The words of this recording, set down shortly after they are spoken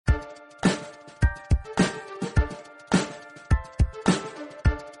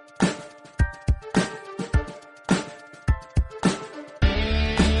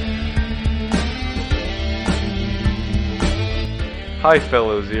Hi,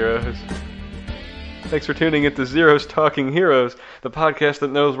 fellow Zeros. Thanks for tuning into Zeros Talking Heroes, the podcast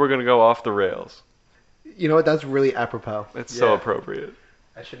that knows we're going to go off the rails. You know what? That's really apropos. It's so appropriate.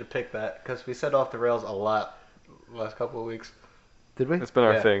 I should have picked that because we said off the rails a lot the last couple of weeks. Did we? It's been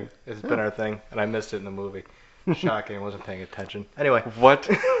our thing. It's been our thing, and I missed it in the movie. Shocking, I wasn't paying attention. Anyway, What?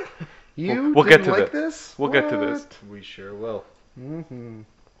 We'll get to this? We'll get to this. we sure will. Mm-hmm.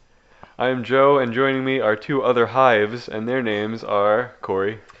 I am Joe, and joining me are two other hives, and their names are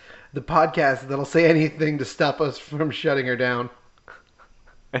Corey The podcast that'll say anything to stop us from shutting her down.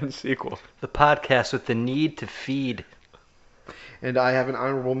 and Sequel. The podcast with the need to feed. And I have an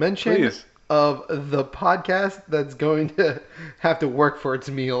honorable mention Please. of the podcast that's going to have to work for its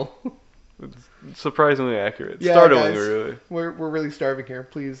meal. It's surprisingly accurate. Yeah, Startlingly, guys. really. We're really starving here.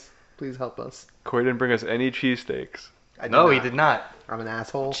 Please help us. Corey didn't bring us any cheesesteaks. I did No, not. he did not. I'm an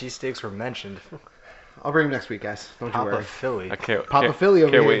asshole. Cheesesteaks were mentioned. I'll bring him next week, guys. Don't you Papa worry. Philly. I can't. Papa can't, Philly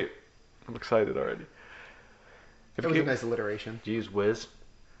over can't here. wait. I'm excited already. If It was you- a nice alliteration. Do you use Whiz?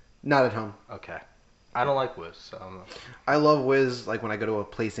 Not at home. Okay. I don't like Whiz, so I love Whiz, like when I go to a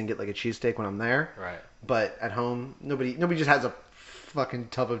place and get like a cheesesteak when I'm there. right. But at home, nobody just has a fucking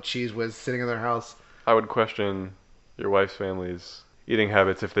tub of cheese Whiz sitting in their house. I would question your wife's family's eating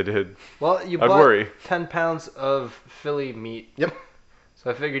habits if they did. Well, you I'd bought worry. 10 pounds of Philly meat. Yep. So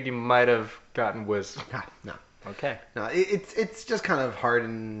I figured you might have gotten Whiz. No. Okay. No, it's just kind of hard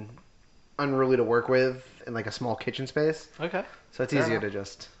and unruly to work with in like a small kitchen space. Okay. So it's Fair easier enough. to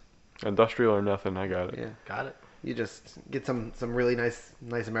just Industrial or nothing, I got it. yeah. Got it. You just get some really nice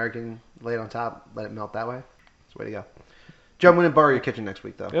American, lay it on top, let it melt that way. That's the way to go. Joe, I'm going to borrow your kitchen next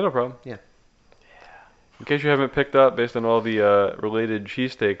week, though. Yeah, no problem. Yeah. In case you haven't picked up, based on all the related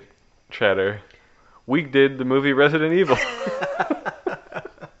cheesesteak chatter, we did the movie Resident Evil.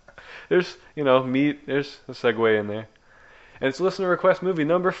 There's, meat. There's a segue in there. And it's listener request movie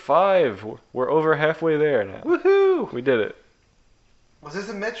number 5. We're over halfway there now. Woohoo! We did it. Was this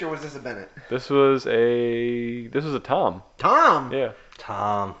a Mitch or was this a Bennett? This was a Tom. Tom! Yeah.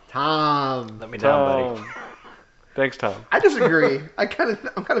 Tom, Tom! let me down, buddy. Tom. Thanks, Tom. I disagree. I'm kind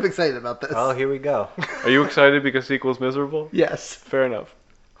of excited about this. Well, here we go. Are you excited because sequel's miserable? Yes. Fair enough.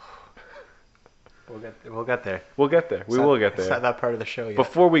 We'll get there. We'll get there. We will get It's not there. that part of the show yet.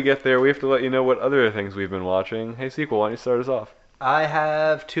 Before we get there, we have to let you know what other things we've been watching. Hey, sequel, why don't you start us off? I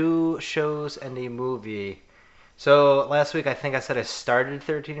have 2 shows and a movie. So last week I think I said I started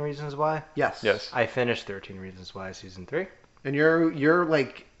 13 Reasons Why. Yes. Yes. I finished 13 Reasons Why season 3. And you're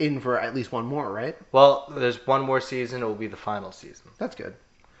like in for at least one more, right? Well, there's one more season. It will be the final season. That's good.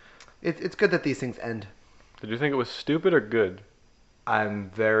 It's good that these things end. Did you think it was stupid or good? I'm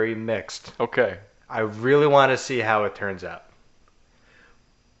very mixed. Okay. I really want to see how it turns out.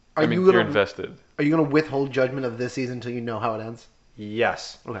 You're invested. Are you gonna withhold judgment of this season until you know how it ends?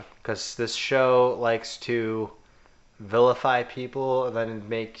 Yes. Okay. Because this show likes to vilify people and then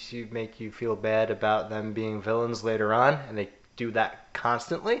make you feel bad about them being villains later on, and they do that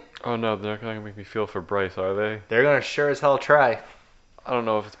constantly. Oh no, they're not gonna make me feel for Bryce, are they? They're gonna sure as hell try. I don't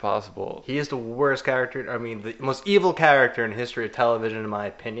know if it's possible. He is the worst character. I mean, the most evil character in history of television, in my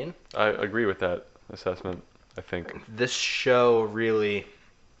opinion. I agree with that assessment, I think. This show really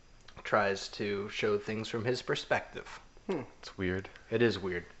tries to show things from his perspective. It's weird. It is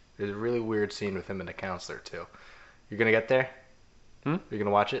weird. There's a really weird scene with him and the counselor too. You're gonna get there? Hmm? You're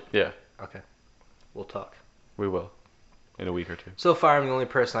gonna watch it? Yeah, Okay. We'll talk. we will. In a week or two. So far, I'm the only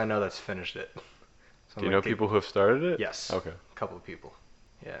person I know that's finished it. So Do you know people who have started it? Yes. Okay. A couple of people.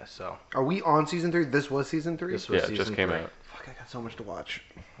 Yeah, so Are we on season 3? This was season 3? this was Yeah, it season just came 3. out. Fuck, I got so much to watch.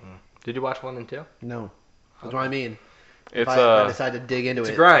 Did you watch 1 and 2? No. That's what I mean. It's If I decide to dig into It's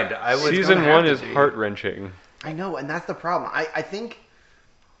a it. grind. I was season gonna have 1 to is be. heart-wrenching. I know, and that's the problem. I think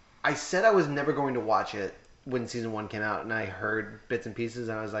I said I was never going to watch it when season 1 came out, and I heard bits and pieces,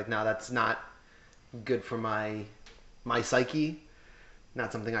 and I was like, no, that's not good for my psyche.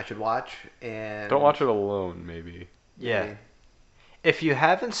 Not something I should watch. And Don't watch it alone, maybe. Yeah. If you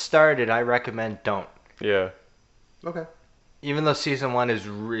haven't started, I recommend don't. Yeah. Okay. Even though season 1 is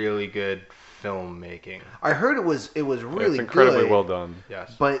really good filmmaking. I heard it was really it's incredibly good, well done.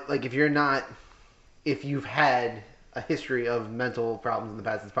 Yes. But like if you've had a history of mental problems in the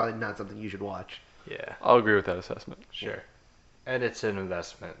past, it's probably not something you should watch. Yeah. I'll agree with that assessment. Sure. And it's an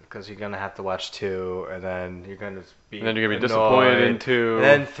investment because you're gonna have to watch 2, and then you're gonna be And then you're gonna be annoyed, disappointed in 2. And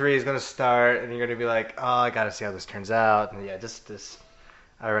then 3 is gonna start, and you're gonna be like, "Oh, I gotta see how this turns out." And yeah, just this,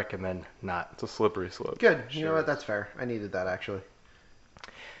 I recommend not. It's a slippery slope. Good. You know Sure what? is. That's fair. I needed that actually.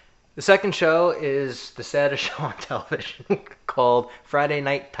 The second show is the saddest show on television called Friday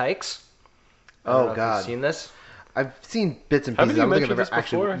Night Tykes. I don't know Oh if God. you've seen this? I've seen bits and Haven't pieces. you I don't think mentioned I've ever this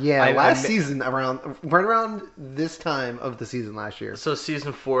before? actually. Yeah, I last ma- season right around this time of the season last year. So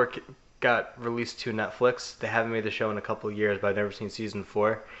season 4 got released to Netflix. They haven't made the show in a couple of years, but I've never seen season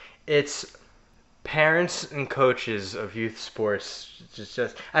 4. It's parents and coaches of youth sports. Just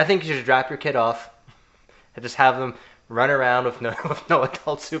I think you should drop your kid off and just have them run around with no with no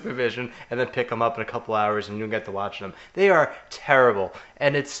adult supervision, and then pick them up in a couple hours, and you'll get to watch them. They are terrible,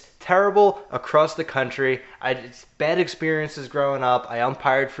 and it's terrible across the country. It's bad experiences growing up. I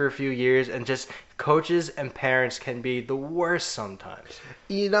umpired for a few years, and just coaches and parents can be the worst sometimes.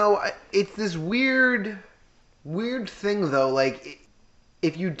 You know, it's this weird thing though. Like,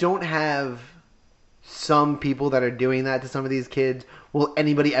 if you don't have some people that are doing that to some of these kids, will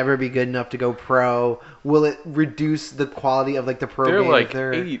anybody ever be good enough to go pro? Will it reduce the quality of like the pro They're game? like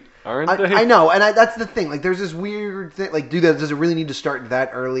 8, aren't they? I know, and that's the thing. Like, there's this weird thing. Like, does it really need to start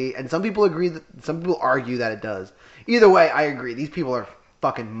that early? And some people some people argue that it does. Either way, I agree. These people are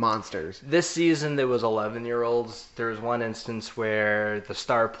fucking monsters. This season, there was 11-year-olds. There was one instance where the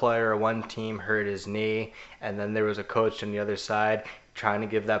star player of one team hurt his knee, and then there was a coach on the other side trying to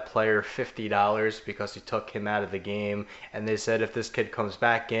give that player $50 because he took him out of the game. And they said if this kid comes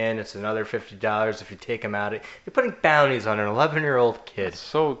back in, it's another $50 if you take him out. You're putting bounties on an 11-year-old kid. It's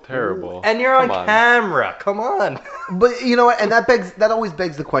so terrible. And you're on Come camera. Come on. But you know what? And that always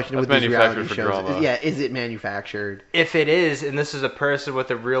begs the question That's with these reality manufactured for shows. drama. Yeah, is it manufactured? If it is, and this is a person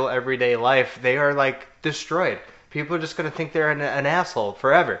with a real everyday life, they are like destroyed. People are just going to think they're an asshole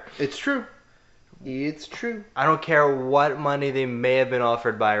forever. It's true. It's true. I don't care what money they may have been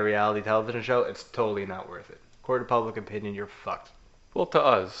offered by a reality television show, it's totally not worth it. According to public opinion, you're fucked. Well, to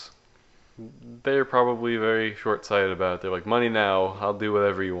us, they're probably very short-sighted about it. They're like, money now, I'll do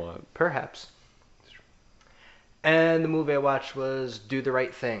whatever you want. Perhaps. And the movie I watched was Do the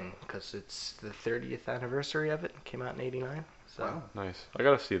Right Thing, because it's the 30th anniversary of it. It came out in 89. So, Wow. Nice. I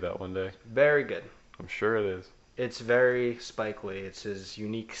gotta see that one day. very good. I'm sure it is. It's very Spike Lee. It's his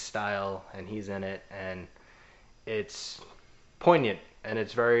unique style, and he's in it, and it's poignant, and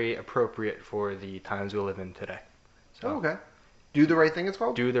it's very appropriate for the times we live in today. So, Oh, okay. Do the right thing. It's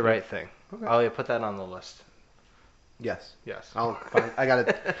called. Do the right thing. Okay. I'll put that on the list. Yes. Yes. I'll find. I got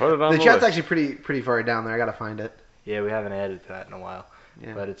it. Put it on The the chat's list. actually pretty far down there. I gotta find it. Yeah, we haven't added to that in a while.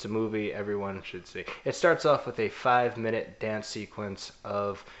 Yeah. But it's a movie everyone should see. It starts off with a 5-minute dance sequence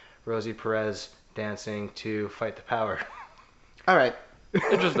of Rosie Perez dancing to Fight the Power All right.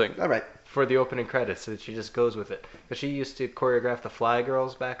 Interesting. All right. for the opening credits. So she just goes with it. Because she used to choreograph the Fly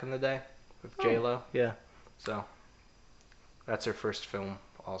Girls back in the day with Oh. J-Lo. Yeah. So that's her first film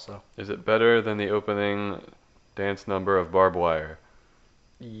also. Is it better than the opening dance number of Barbed Wire?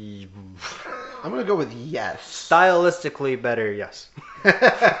 I'm gonna go with yes. Stylistically better, yes.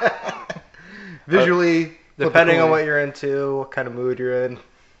 Visually, flip a Depending on coin. what you're into, what kind of mood you're in.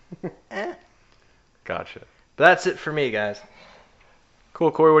 Gotcha. But that's it for me, guys.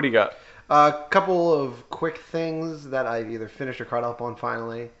 Cool, Corey, what do you got? A couple of quick things that I've either finished or caught up on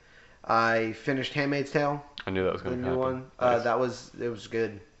finally. I finished Handmaid's Tale, I knew that was the going to new happen. one. Nice. It was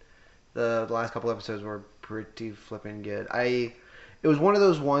good. The last couple episodes were pretty flipping good. It was one of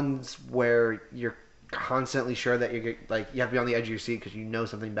those ones where you're constantly sure that you have to be on the edge of your seat because you know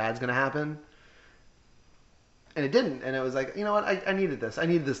something bad's gonna happen, and it didn't. And it was like, you know what, I needed this. I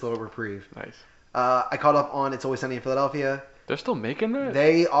needed this little reprieve. Nice. I caught up on It's Always Sunny in Philadelphia. They're still making that?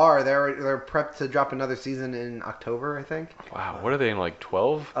 They're prepped to drop another season in October, I think. Wow, what are they in, like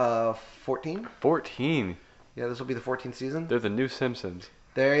 12? 14. 14. Yeah, this will be the 14th season. They're the new Simpsons.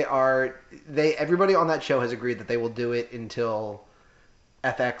 Everybody on that show has agreed that they will do it until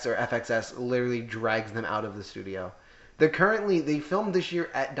FX or FXS literally drags them out of the studio. They filmed this year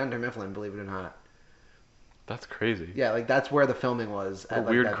at Dunder Mifflin, believe it or not. That's crazy. Yeah, like that's where the filming was. What a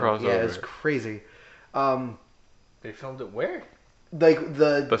weird Yeah, crossover. it was crazy. They filmed it where? Like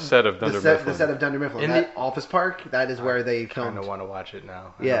The set of Dunder Mifflin. The set of Dunder Mifflin. In That office park, that is where they I kind filmed. of want to watch it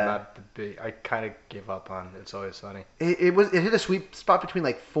now. Yeah. I kind of give up on It's Always Sunny. It hit a sweet spot between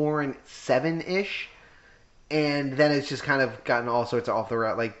like 4 and 7 ish, and then it's just kind of gotten all sorts of off the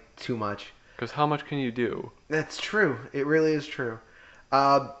route, like too much. Because how much can you do? That's true. It really is true.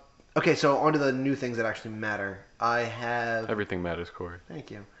 Okay, so on to the new things that actually matter. I have. Everything matters, Corey. Thank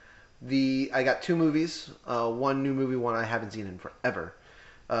you. I got 2 movies. One new movie, one I haven't seen in forever.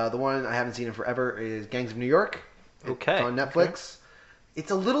 The one I haven't seen in forever is Gangs of New York. Okay. It's on Netflix. It's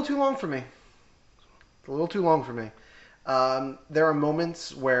a little too long for me. There are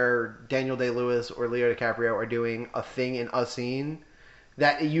moments where Daniel Day-Lewis or Leo DiCaprio are doing a thing in a scene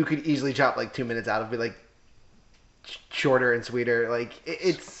that you could easily chop like 2 minutes out of, be like shorter and sweeter. Like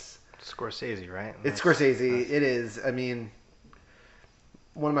it's Scorsese, right? It's Scorsese. It is. I mean,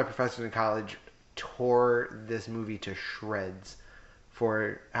 one of my professors in college tore this movie to shreds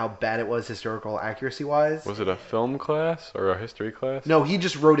for how bad it was historical accuracy wise. Was it a film class or a history class? No, he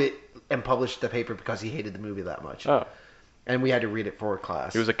just wrote it and published the paper because he hated the movie that much, Oh, and we had to read it for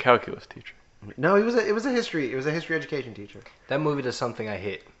class. he was a calculus teacher. No, it was a history education teacher. That movie does something I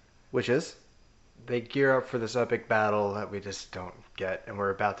hate. Which is? They gear up for this epic battle that we just don't get, and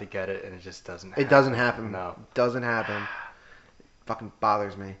we're about to get it, and it just doesn't happen. It doesn't happen. No. Doesn't happen. Fucking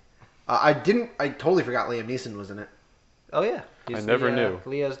bothers me. I totally forgot Liam Neeson was in it. Oh, yeah. I never knew.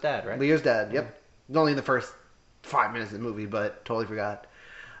 Leo's dad, right? Leo's dad, yep. It was only in the first 5 minutes of the movie, but totally forgot.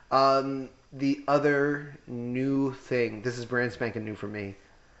 The other new thing, this is brand spanking new for me.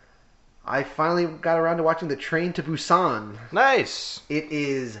 I finally got around to watching The Train to Busan. Nice. It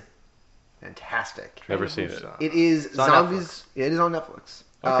is fantastic. Never seen it. It is It's on zombies. It is on Netflix.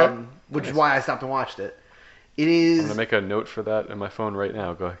 Okay. Which is Nice. why I stopped and watched it. It I'm is gonna make a note for that in my phone right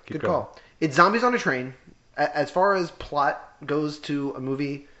now. Go keep good going. call. It's zombies on a train. As far as plot goes to a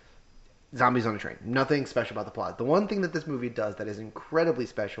movie, zombies on a train. Nothing special about the plot. The one thing that this movie does that is incredibly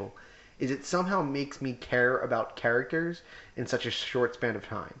special is it somehow makes me care about characters in such a short span of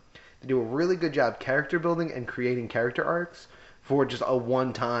time. They do a really good job character building and creating character arcs for just a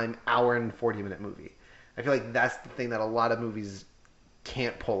one-time hour and 40-minute movie. I feel like that's the thing that a lot of movies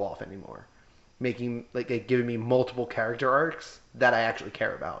can't pull off anymore. Making giving me multiple character arcs that I actually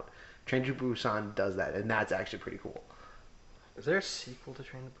care about. Train to Busan does that, and that's actually pretty cool. Is there a sequel to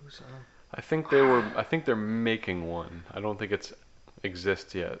Train to Busan? I think they're making one. I don't think it's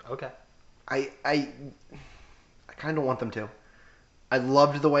exists yet. Okay. I kind of want them to. I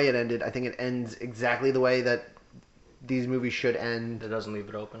loved the way it ended. I think it ends exactly the way that these movies should end. It doesn't leave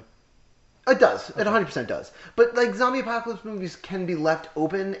it open. It does. It 100% does. But like zombie apocalypse movies can be left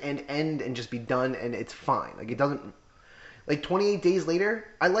open and end and just be done, and it's fine. Like it doesn't. Like 28 Days Later,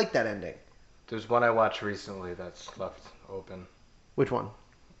 I like that ending. There's one I watched recently that's left open. Which one?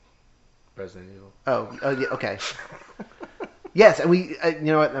 Resident Evil. Oh, yeah, okay. Yes, and we. You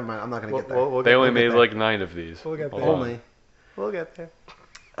know what? Never mind. I'm not gonna get there. They only we'll get made there. like 9 of these. We'll get Hold there. on. Only. We'll get there.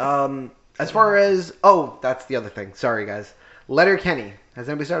 As far as that's the other thing. Sorry, guys. Letterkenny. Has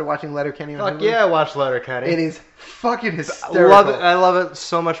anybody started watching Letterkenny? On Fuck Hulu? yeah, watch Letterkenny. It is fucking I hysterical. love it. I love it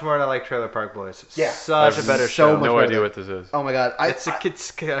so much more than I like Trailer Park Boys. Yeah. Such a better so show. much No better idea than- what this is. Oh my god, It's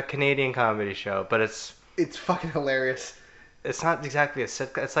a Canadian comedy show, but it's fucking hilarious. not exactly a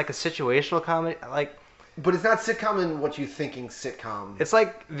sitcom. It's like a situational comedy. Like But it's not sitcom in what you thinking sitcom. it's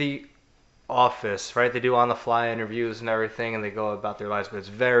like The Office, right? They do on the fly interviews and everything, and they go about their lives. But it's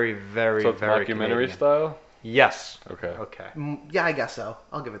very, very, So it's very documentary Canadian. style. Yes. Okay. Okay. Yeah, I guess so.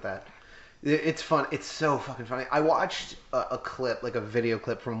 I'll give it that. It's fun. It's so fucking funny. I watched a clip, like a video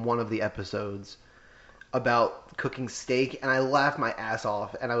clip from one of the episodes about cooking steak, and I laughed my ass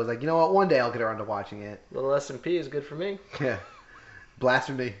off. And I was like, you know what? One day I'll get around to watching it. Little S&P is good for me. Yeah.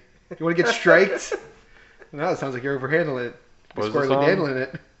 Blasphemy. You want to get striked? No, it sounds like you're overhandling it. You're What was this squarely on? handling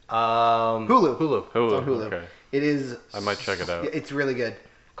it. Hulu. Hulu. It's on Hulu. Okay. It is. I might check it out. It's really good.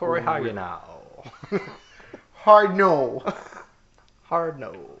 Corey Hagenau. Hard no. Hard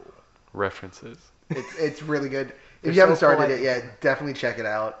no. References. It's really good. If They're you haven't so started polite. it yet, definitely check it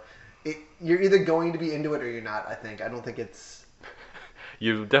out. You're either going to be into it or you're not. I don't think it's.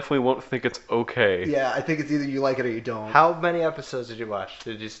 You definitely won't think it's okay. Yeah, I think it's either you like it or you don't. How many episodes did you watch?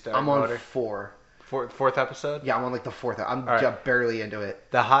 Did you start? I'm on order? 4. Fourth episode. Yeah, I'm on like the 4th. I'm right. just barely into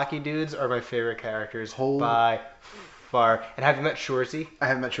it. The hockey dudes are my favorite characters by far. And have you met Shorzy? I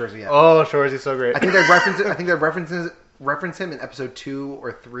haven't met Shorzy yet. Oh, Shorzy's so great. I think they reference him in episode 2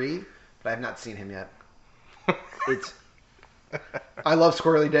 or 3, but I have not seen him yet. It's. I love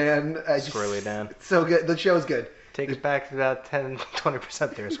Squirrely Dan. Squirrely Dan. It's so good. The show's good. Take it back to about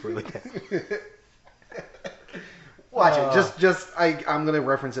 10-20% there, Squirrely Dan. Watch it. I'm gonna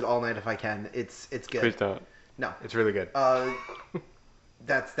reference it all night if I can. It's good. Please don't. No. It's really good.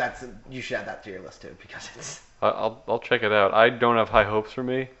 That's you should add that to your list too because it's. I'll check it out. I don't have high hopes for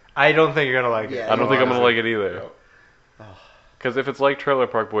me. I don't think you're gonna like it. Yeah. I don't think I'm gonna honestly. like it either. Because if it's like Trailer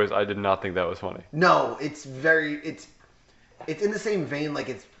Park Boys, I did not think that was funny. No, it's in the same vein.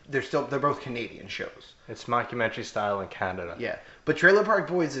 Like they're both Canadian shows. It's mockumentary style in Canada. Yeah, but Trailer Park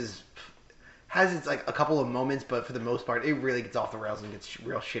Boys has its like a couple of moments, but for the most part, it really gets off the rails and gets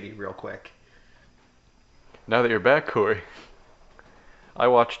real shitty real quick. Now that you're back, Corey, I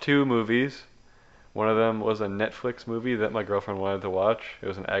watched 2 movies. One of them was a Netflix movie that my girlfriend wanted to watch. It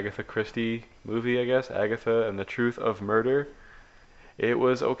was an Agatha Christie movie, I guess. Agatha and the Truth of Murder. It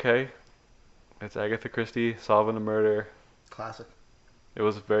was okay. It's Agatha Christie solving a murder. Classic. It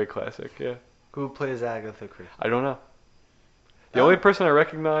was very classic. Yeah. Who plays Agatha Christie? I don't know. The Oh. only person I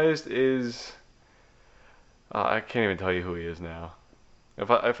recognized is I can't even tell you who he is now.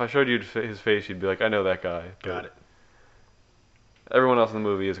 If I showed you his face, you'd be like, I know that guy. Got it. Everyone else in the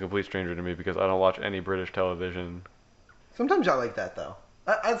movie is a complete stranger to me because I don't watch any British television. Sometimes I like that though.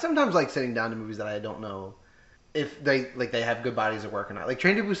 I sometimes like sitting down to movies that I don't know if they have good bodies of work or not. Like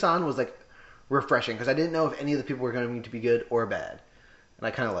Train to Busan was like refreshing because I didn't know if any of the people were going to be good or bad, and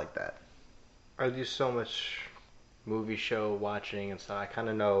I kind of like that. I do so much movie show watching and stuff. I kind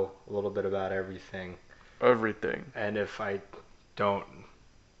of know a little bit about everything. Everything. And if I don't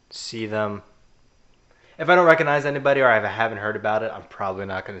see them, if I don't recognize anybody or if I haven't heard about it, I'm probably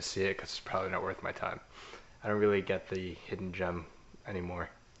not going to see it because it's probably not worth my time. I don't really get the hidden gem anymore.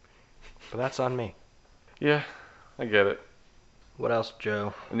 But that's on me. Yeah, I get it. What else,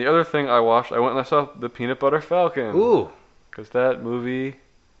 Joe? And the other thing I watched, I went and I saw The Peanut Butter Falcon. Ooh, Because that movie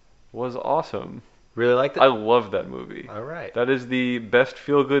was awesome. really liked it? I love that movie. All right. That is the best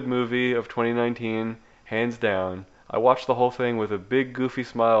feel-good movie of 2019, hands down. I watched the whole thing with a big goofy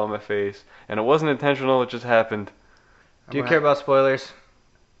smile on my face, and it wasn't intentional, it just happened. Do you care about spoilers?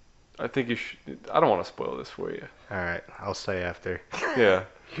 I think you should. I don't want to spoil this for you. All right, I'll say after. Yeah.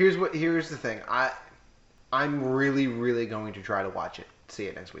 Here's the thing. I'm really going to try to watch it, see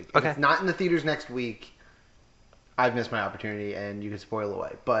it next week. If Okay. it's not in the theaters next week, I've missed my opportunity, and you can spoil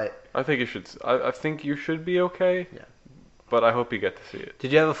away. But I think you should. I think you should be okay. Yeah. But I hope you get to see it.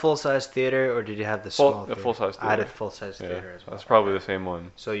 Did you have a full-size theater or did you have the small A theater? full-size I had a theater. full-size Yeah, theater as well. that's probably the same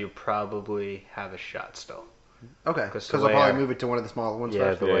one. So you probably have a shot still. okay, 'Cause because the I'll way probably I- move it to one of the smaller ones Yeah,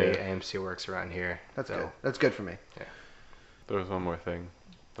 first. the Yeah, way yeah. AMC works around here. That's so. good. That's good for me. There was one more thing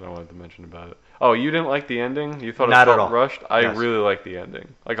that I wanted to mention about it. Oh, you didn't like the ending? You thought Not it at felt all. rushed? I Yes. really like the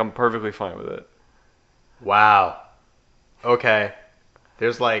ending. Like, I'm perfectly fine with it. Wow. Okay.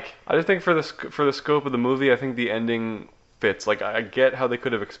 There's like I just think for the scope of the movie, I think the ending fits. Like, I get how they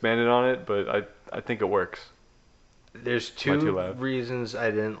could have expanded on it, but I think it works. there's Am I too two loud? reasons I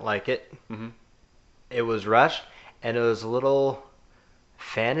didn't like it. hmm It was rushed and it was a little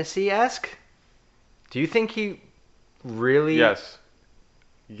fantasy-esque. Do you think he really? Yes.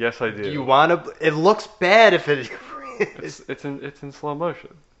 Yes, I do. Do you want to? It looks bad if it. It's in slow motion.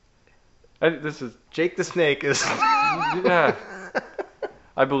 This is Jake the Snake is. yeah.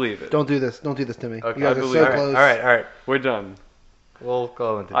 I believe it. Don't do this. Don't do this to me. Okay. You guys I are believe so it. close. All right. We're done. We'll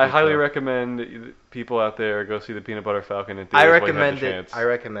go into. I highly detail. recommend people out there go see the Peanut Butter Falcon in theaters. I while you have the recommend it. chance. I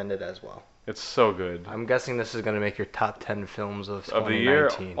recommend it as well. It's so good. I'm guessing this is going to make your top 10 films of Of the year,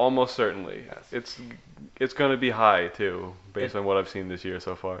 2019. almost certainly. Yes. It's going to be high too, based on what I've seen this year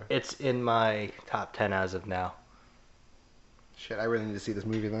so far. It's in my top 10 as of now. Shit, I really need to see this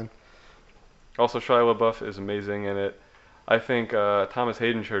movie then. Also, Shia LaBeouf is amazing in it. I think Thomas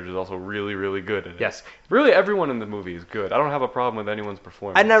Hayden Church is also really, really good in it. Yes. Really, everyone in the movie is good. I don't have a problem with anyone's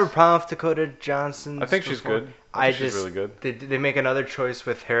performance. I never problem with Dakota Johnson. I think she's good. I think she's just really good. They make another choice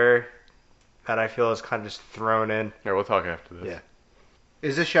with her that I feel is kind of just thrown in. Here, we'll talk after this. Yeah.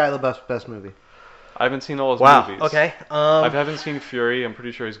 Is this Shia LaBeouf's best movie? I haven't seen all his Wow. movies. Okay. I haven't seen Fury. I'm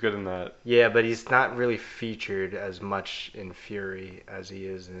pretty sure he's good in that. Yeah, but he's not really featured as much in Fury as he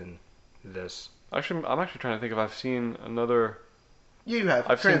is in this. Actually, I'm actually trying to think if I've seen another. You have.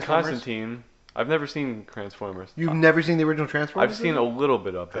 I've seen Transformers. Constantine. I've never seen Transformers. You've never seen the original Transformers? I've seen a little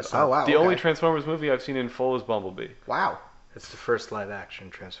bit of it. That's Oh, wow. The only okay. Transformers movie I've seen in full is Bumblebee. Wow. It's the first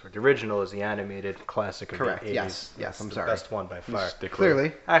live-action Transformers. The original is the animated classic of Correct. the 80s. Yes. Yes, It's I'm the sorry. best one by You far. stickler.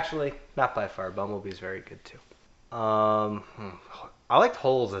 Clearly. Actually, not by far. Bumblebee's very good too. I liked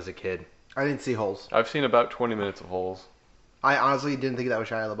Holes as a kid. I didn't see Holes. I've seen about 20 minutes of Holes. I honestly didn't think that was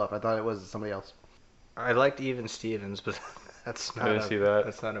Shia LaBeouf. I thought it was somebody else. I liked Even Stevens, but that's not. I didn't see that.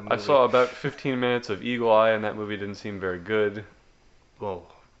 That's not a movie. I saw about 15 minutes of Eagle Eye, and that movie didn't seem very good. Well,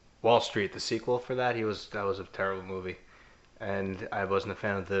 Wall Street, the sequel for that. That was a terrible movie, and I wasn't a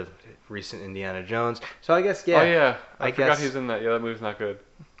fan of the recent Indiana Jones. So I guess Oh yeah, I I forgot guess- he's in that. Yeah, that movie's not good.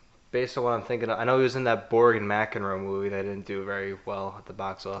 based on what I'm thinking, I know he was in that Borg and McEnroe movie that didn't do very well at the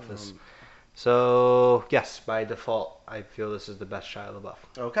box office. So yes, by default, I feel this is the best Shia LaBeouf.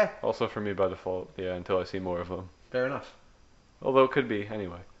 Okay. Also for me by default. Yeah, until I see more of them. Fair enough. Although it could be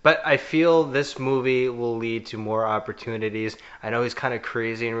anyway. But I feel this movie will lead to more opportunities. I know he's kind of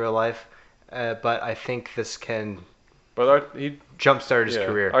crazy in real life, but I think this can But he jumpstart his yeah,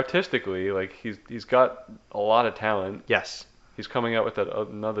 career. artistically, like he's got a lot of talent. Yes. He's coming out with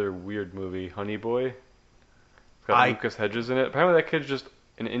another weird movie, Honey Boy. It's got Lucas Hedges in it. Apparently that kid's just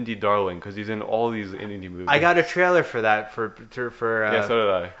an indie darling because he's in all these indie movies. I got a trailer for that for yeah, so did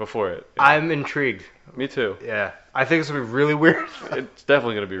I before it. Yeah. I'm intrigued. Me too. Yeah, I think it's gonna be really weird. It's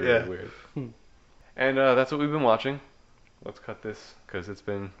definitely gonna be really Yeah. weird. And that's what we've been watching. Let's cut this because it's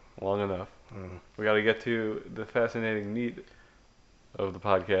been long enough. We got to get to the fascinating meat of the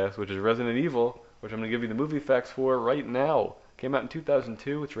podcast, which is Resident Evil, which I'm going to give you the movie facts for right now. Came out in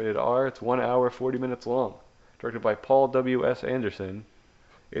 2002. It's rated R. It's 1 hour, 40 minutes long. Directed by Paul W.S. Anderson.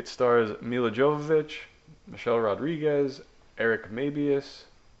 It stars Mila Jovovich, Michelle Rodriguez, Eric Mabius,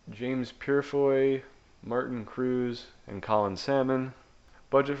 James Purefoy, Martin Cruz, and Colin Salmon.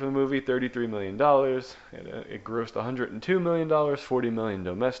 Budget for the movie, $33 million. It grossed $102 million, $40 million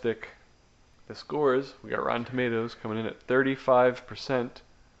domestic. The scores, we got Rotten Tomatoes coming in at 35%.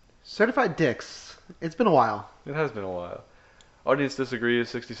 Certified dicks. It's been a while. It has been a while. Audience disagrees,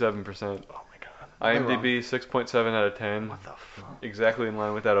 67%. Oh my god. IMDb, 6.7 out of 10. What the fuck? Exactly in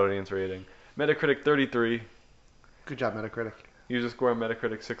line with that audience rating. Metacritic, 33. Good job, Metacritic. User score on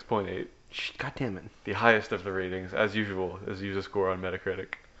Metacritic, 6.8. God damn it. The highest of the ratings, as usual, is user score on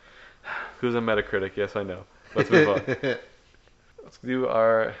Metacritic. Who's on Metacritic? Yes, I know. Let's move on. Let's do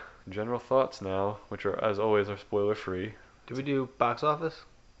our general thoughts now, which are, as always, are spoiler-free. Did we do box office?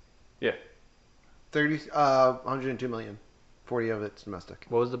 102 million. 40 of it's domestic.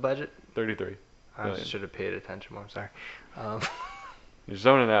 What was the budget? 33. I Million. should have paid attention more. I'm sorry. You're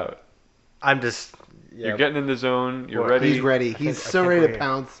zoning out. I'm just. You're getting in the zone. You're Well, ready. He's ready. I He's think- I so think ready we're to here.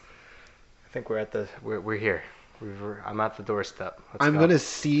 pounce. I think we're at the. We're here. I'm at the doorstep. Let's I'm go. going to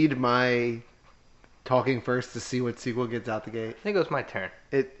cede my talking first to see what sequel gets out the gate. I think it was my turn.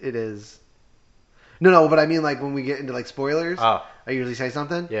 It is. No, but I mean like when we get into like spoilers, Oh, I usually say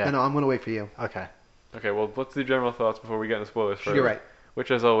something. Yeah. No, I'm going to wait for you. okay. Okay, well, let's do general thoughts before we get into spoilers first. You're right.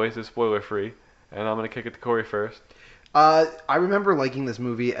 Which, as always, is spoiler-free. And I'm going to kick it to Corey first. I remember liking this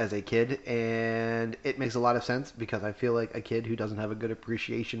movie as a kid, and it makes a lot of sense because I feel like a kid who doesn't have a good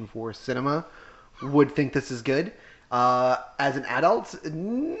appreciation for cinema would think this is good. As an adult,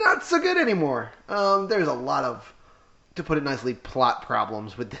 not so good anymore. There's a lot of, to put it nicely, plot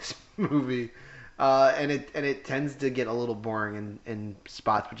problems with this movie. And it tends to get a little boring in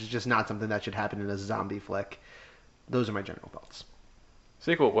spots, which is just not something that should happen in a zombie flick. Those are my general thoughts.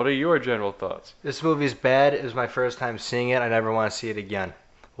 Sequel, what are your general thoughts? This movie's bad. It was my first time seeing it. I never want to see it again.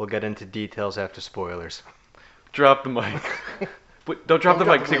 We'll get into details after spoilers. Drop the mic. Wait, don't drop the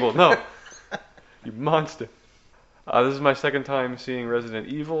Don't mic, drop the Sequel. mic. No. You monster. This is my second time seeing Resident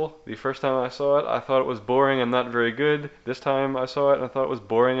Evil. The first time I saw it, I thought it was boring and not very good. This time I saw it and I thought it was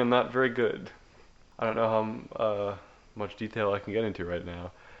boring and not very good. I don't know how much detail I can get into right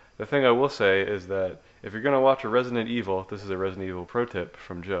now. The thing I will say is that if you're going to watch a Resident Evil, this is a Resident Evil pro tip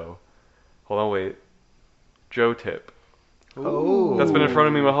from Joe. Hold on, wait. Joe tip. Ooh. That's been in front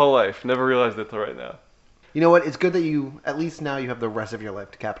of me my whole life. Never realized it till right now. You know what? It's good that you, at least now you have the rest of your life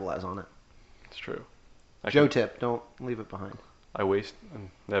to capitalize on it. It's true. Joe tip, don't leave it behind. I waste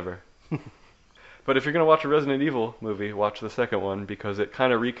never. But if you're going to watch a Resident Evil movie, watch the second one because it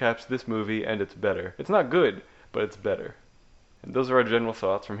kind of recaps this movie and it's better. It's not good, but it's better. And those are our general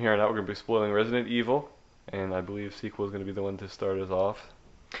thoughts. From here on out, we're going to be spoiling Resident Evil, and I believe sequel is going to be the one to start us off.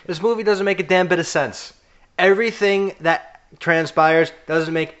 This movie doesn't make a damn bit of sense. Everything that transpires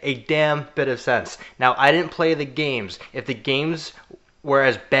doesn't make a damn bit of sense. Now, I didn't play the games. If the games were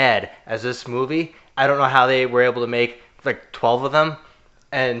as bad as this movie, I don't know how they were able to make like 12 of them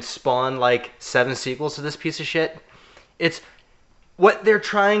and spawn like 7 sequels to this piece of shit. It's what they're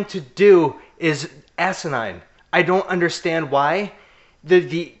trying to do is asinine. I don't understand why.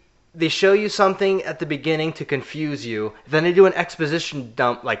 They show you something at the beginning to confuse you, then they do an exposition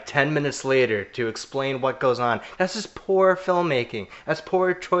dump like 10 minutes later to explain what goes on. That's just poor filmmaking. That's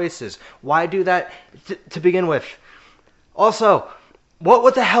poor choices. Why do that to begin with? Also,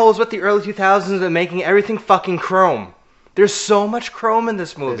 what the hell is with the early 2000s and making everything fucking chrome? There's so much chrome in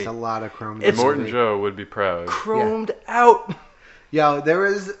this movie. There's a lot of chrome. in It's- this Morton movie. Joe would be proud. Chromed out. Yo, there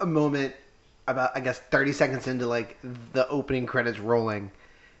was a moment about, I guess, 30 seconds into like the opening credits rolling.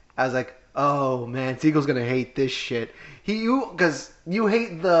 I was like, oh man, Siegel's gonna hate this shit. Because you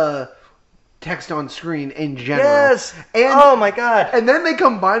hate the text on screen in general. Yes. And, Oh my god. and then they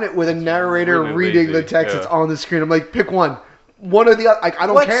combine it with a narrator really reading the lazy, text yeah. that's on the screen. I'm like, pick one. One or the other. Like, I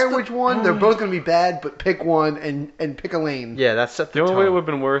don't What's care the- which one. They're both gonna be bad, but pick one and pick a lane. Yeah, that's set the The only way it tone. would have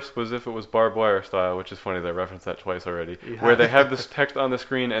been worse was if it was barbed wire style, which is funny they referenced that twice already, Yeah. where they have this text on the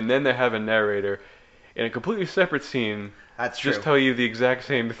screen and then they have a narrator in a completely separate scene That's just true. tell you the exact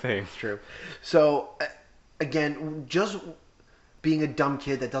same thing. True. So, again, just being a dumb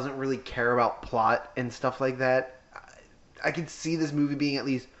kid that doesn't really care about plot and stuff like that, I could see this movie being at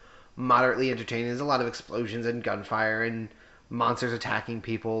least moderately entertaining. There's a lot of explosions and gunfire and monsters attacking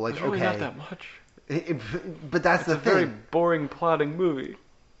people. Like, There's really okay, not that much. But that's It's the a very thing. boring plotting movie.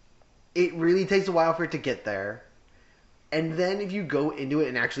 It really takes a while for it to get there. And then if you go into it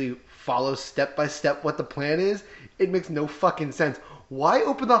and actually follow step by step what the plan is, it makes no fucking sense. Why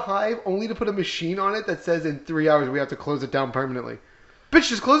open the hive only to put a machine on it that says in 3 hours we have to close it down permanently? Bitch,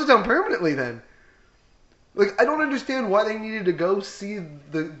 just close it down permanently then. Like, I don't understand why they needed to go see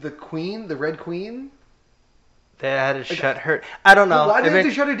the queen, the Red Queen. They had to shut her. I don't know. But why did It they have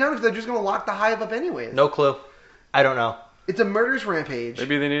make- to shut it down if they're just going to lock the hive up anyways? No clue. I don't know. It's a murderous rampage.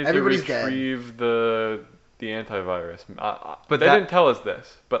 Maybe they needed Everybody's to dead. retrieve the antivirus. But they that- didn't tell us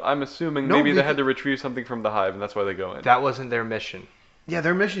this, but I'm assuming No, maybe they because- had to retrieve something from the hive, and that's why they go in. That wasn't their mission. Yeah,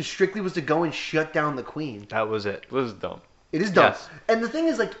 their mission strictly was to go and shut down the queen. That was it. This is dumb. It is dumb. Yes. And the thing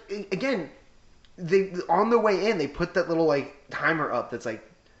is, like, again, they on their way in, they put that little like timer up. That's like,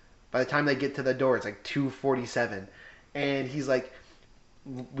 by the time they get to the door, it's like 2:47, and he's like,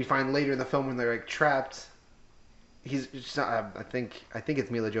 we find later in the film when they're like trapped. He's just not, I think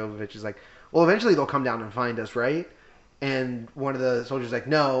it's Mila Jovovich is like, well, eventually they'll come down and find us, right? And one of the soldiers is like,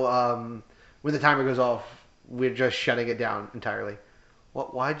 no, when the timer goes off, we're just shutting it down entirely.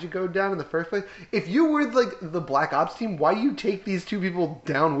 What? Why'd you go down in the first place? If you were like the Black Ops team, why do you take these two people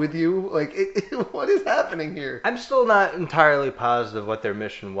down with you? Like, what is happening here? I'm still not entirely positive what their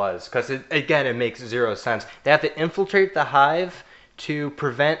mission was, because again, it makes zero sense. They have to infiltrate the hive to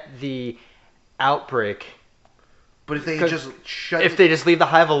prevent the outbreak. But if they 'Cause just shut, If they just leave the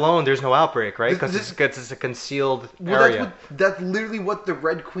hive alone, there's no outbreak, right? Because This- it's a concealed well, area. that's literally what the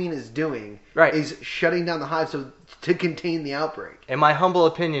Red Queen is doing. Right. Is shutting down the hive so to contain the outbreak. In my humble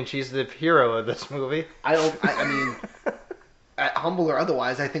opinion, she's the hero of this movie. I mean, humble or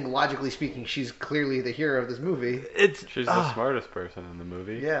otherwise, I think logically speaking, she's clearly the hero of this movie. It's She's the smartest person in the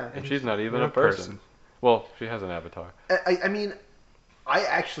movie. Yeah. And she's not even Not a a person. person. Well, she has an avatar. I mean, I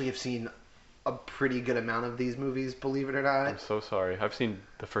actually have seen a pretty good amount of these movies, believe it or not. I'm so sorry. I've seen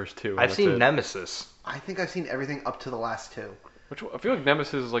the first two. and I've that's seen it. Nemesis. I think I've seen everything up to the last two. Which one? I feel like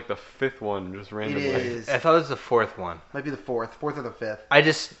Nemesis is like the fifth one, just randomly. It is. I thought it was the fourth one. Might be the fourth or the fifth.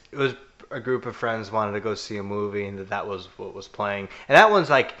 It was a group of friends wanted to go see a movie, and that was what was playing. And that one's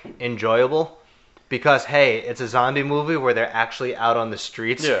like enjoyable because hey, it's a zombie movie where they're actually out on the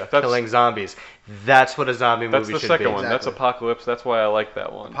streets Yeah, that's- killing zombies. That's what a zombie That's movie the should second be. one. That's Exactly. Apocalypse. That's why I like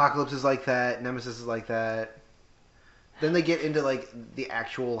that one. Apocalypse is like that. Nemesis is like that. Then they get into like the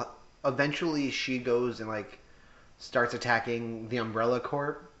actual. Eventually, she goes and like starts attacking the Umbrella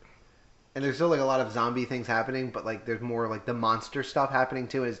Corp. And there's still like a lot of zombie things happening, but like there's more like the monster stuff happening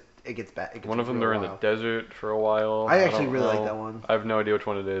too. As it gets bad. It gets One of them, real they're in the wild. desert for a while. I actually don't really like know. that one. I have no idea which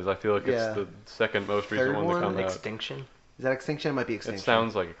one it is. I feel like Yeah. it's the second most recent Third one to one? come out. Extinction. Is that Extinction? It might be It Extinction.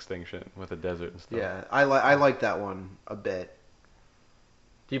 sounds like Extinction with a desert and stuff. Yeah, I like that one a bit.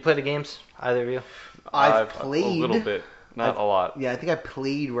 Do you play the games? Either of you? I've played a little bit, not a lot. Yeah, I think I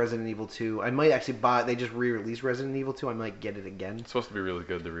played Resident Evil 2. I might actually buy. They just re-released Resident Evil 2. I might get it again. It's supposed to be really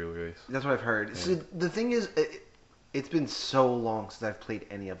good, the re-release. That's what I've heard. So the thing is, it's been so long since I've played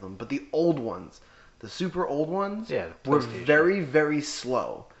any of them. But the old ones, the super old ones, Yeah, the were PlayStation. very, very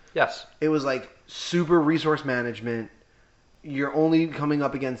slow. Yes. It was like super resource management. You're only coming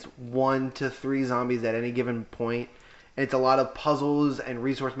up against 1 to 3 zombies at any given point, and it's a lot of puzzles and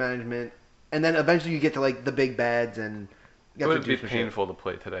resource management. And then eventually you get to like the big bads and you It have to would do be some shit. painful to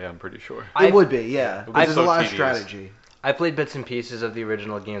play today, I'm pretty sure. It would be, yeah. It would be Because there's so a lot of tedious. strategy. I played bits and pieces of the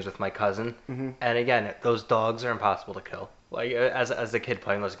original games with my cousin, Mhm. and again, those dogs are impossible to kill. Like as a kid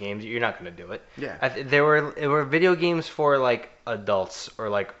playing those games, you're not going to do it. Yeah. There were video games for like adults or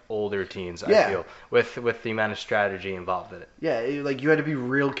like older teens. Yeah. I feel with the amount of strategy involved in it. Yeah, like you had to be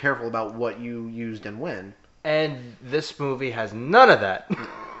real careful about what you used and when. And this movie has none of that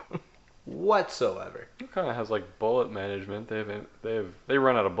whatsoever. It kind of has like bullet management. They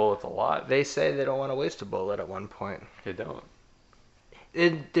run out of bullets a lot. They say they don't want to waste a bullet at one point. They don't.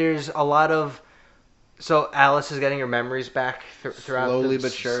 There's a lot of so Alice is getting her memories back throughout Slowly the,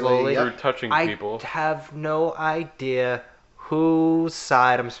 but surely, slowly. yep. They're touching I people. have no idea whose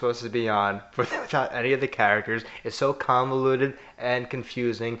side I'm supposed to be on without any of the characters. It's so convoluted and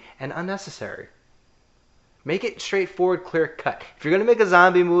confusing and unnecessary. Make it straightforward, clear cut. If you're gonna make a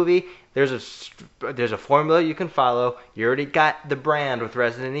zombie movie, there's a formula you can follow. You already got the brand with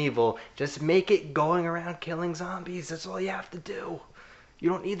Resident Evil. Just make it going around killing zombies. That's all you have to do. You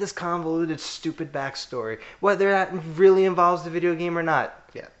don't need this convoluted, stupid backstory, whether that really involves the video game or not.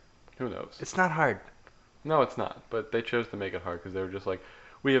 Who knows? It's not hard. No, it's not. But they chose to make it hard because they were just like,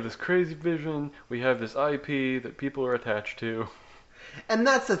 we have this crazy vision, we have this IP that people are attached to. And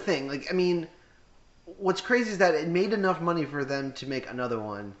that's the thing. Like, I mean, what's crazy is that it made enough money for them to make another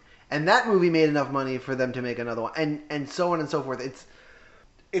one, and that movie made enough money for them to make another one, and so on and so forth.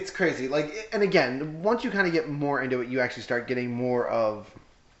 It's crazy. Like, and again, once you kind of get more into it, you actually start getting more of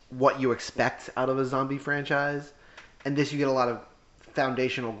what you expect out of a zombie franchise, and this you get a lot of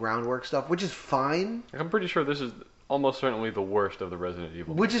foundational groundwork stuff, which is fine, I'm pretty sure this is almost certainly the worst of the Resident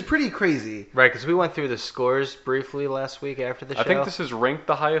Evil. which is pretty crazy. Right, because we went through the scores briefly last week after the show. I think this is ranked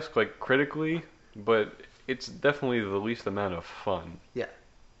the highest, like, critically, but it's definitely the least amount of fun.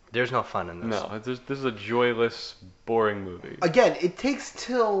 There's no fun in this. No, this is a joyless, boring movie. Again, it takes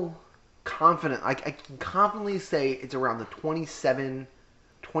till confident. I can confidently say it's around the 27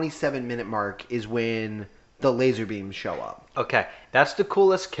 minute mark is when the laser beams show up. Okay, that's the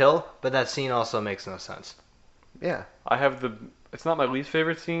coolest kill, but that scene also makes no sense. Yeah. I have it's not my least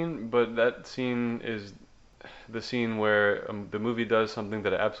favorite scene, but that scene is the scene where the movie does something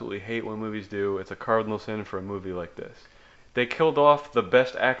that I absolutely hate when movies do. It's a cardinal sin for a movie like this. They killed off the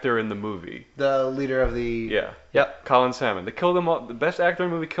best actor in the movie. The leader of the... Yeah. Yep. Colin Salmon. They killed him off. The best actor in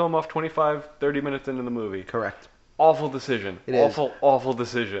the movie, kill him off 25, 30 minutes into the movie. Correct. Awful decision. It is. Awful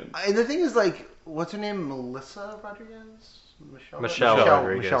decision. And the thing is, like, what's her name? Melissa Rodriguez? Michelle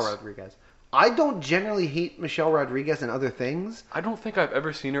Rodriguez. Michelle Rodriguez. I don't generally hate Michelle Rodriguez and other things. I don't think I've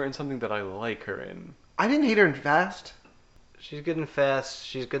ever seen her in something that I like her in. I didn't hate her in Fast. She's good in Fast.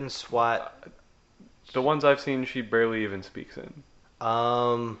 She's good in SWAT. The ones I've seen, she barely even speaks in.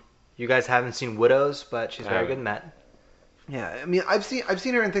 You guys haven't seen Widows, but she's I very haven't. good in that. Yeah, I mean, I've seen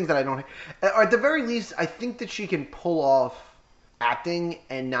her in things that I don't. Or at the very least, I think that she can pull off acting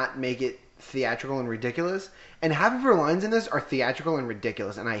and not make it theatrical and ridiculous. And half of her lines in this are theatrical and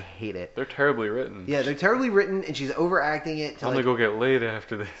ridiculous, and I hate it. They're terribly written. Yeah, they're terribly written, and she's overacting it. To, I'm like, gonna go get laid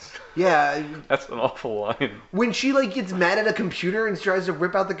after this. yeah, That's an awful line. when she like gets mad at a computer and tries to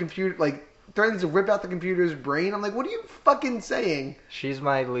rip out the computer, like threatens to rip out the computer's brain. I'm like, what are you fucking saying? She's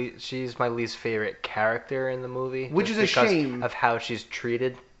my least favorite character in the movie, Which just is a because shame. of how she's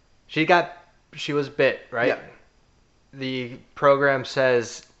treated. She was bit, right? Yeah. The program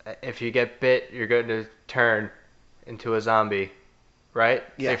says if you get bit, you're going to turn into a zombie, right?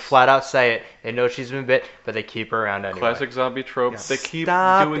 They Yes. flat out say it. They know she's been bit, but they keep her around anyway. Classic zombie trope. Yeah. They keep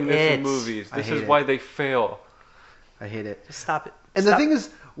Stop doing this it. in movies. I This hate is it. why they fail. I hate it. Just stop it. And Stop. the thing is,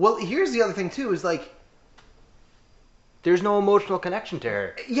 well, here's the other thing too: is like, There's no emotional connection to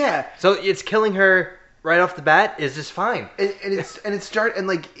her. yeah, So it's killing her right off the bat is just fine. and it start and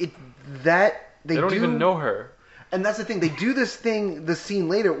like it that They don't even know her. And that's the thing. They do this scene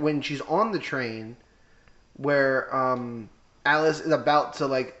later when she's on the train, where Alice is about to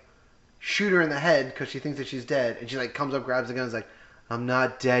like shoot her in the head because she thinks that she's dead, and she like comes up, grabs the gun, and is like, "I'm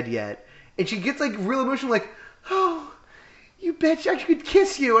not dead yet," and she gets like real emotional, like, "Oh, you bitch! I could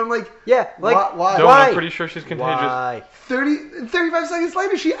kiss you." I'm like, Yeah, like why? No, why? I'm pretty sure she's contagious. Why? 35 seconds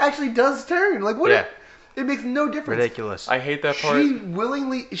later, she actually does turn. Like, what? Yeah. It makes no difference. Ridiculous. I hate that part. She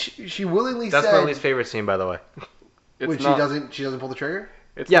willingly That's said my least favorite scene, by the way. It's when not, she doesn't pull the trigger.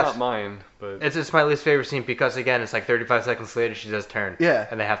 It's Yes. not mine, but It's my least favorite scene because again, it's like 35 seconds later she does turn. Yeah.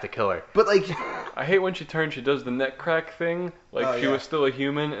 And they have to kill her. But like, I hate when she turns. She does the neck crack thing, like Oh, she yeah. was still a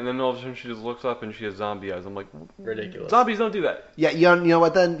human, and then all of a sudden she just looks up and she has zombie eyes. I'm like, Ridiculous. zombies don't do that. yeah, you know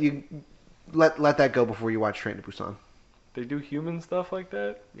what? Then you let that go before you watch Train to Busan. They do human stuff like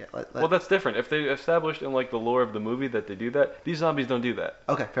that. Yeah. Well, that's different. If they established in like the lore of the movie that they do that, these zombies don't do that.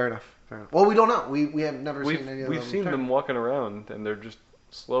 okay. Fair enough. Well, we don't know. We have never seen any of We've them. seen turn. them walking around, and they're just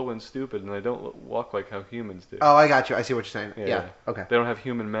slow and stupid, and they don't walk like how humans do. Oh, I got you. I see what you're saying. Yeah. Okay. They don't have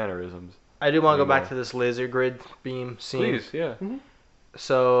human mannerisms. I do want to go back No. to this laser grid beam scene. Please, yeah.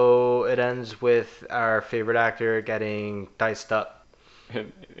 So it ends with our favorite actor getting diced up.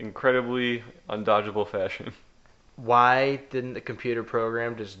 In incredibly undodgeable fashion. Why didn't the computer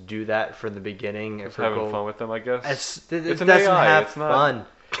program just do that from the beginning? Just having fun with them, I guess. It It's an doesn't AI, have it's not- fun.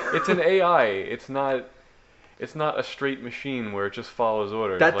 It's an AI. It's not a straight machine where it just follows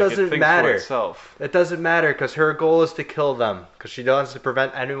orders. That like, it doesn't thinks matter. For itself. It doesn't matter because her goal is to kill them because she wants to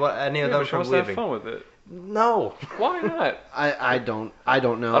prevent any Yeah, of them but she from wants to have leaving. fun with it. No. Why not? I don't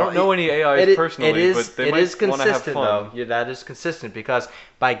know. I don't know any AIs personally, but they it might is want to have consistent fun. though. Yeah, that is consistent because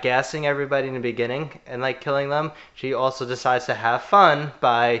by gassing everybody in the beginning and like killing them, she also decides to have fun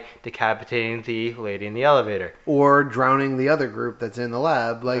by decapitating the lady in the elevator. Or drowning the other group that's in the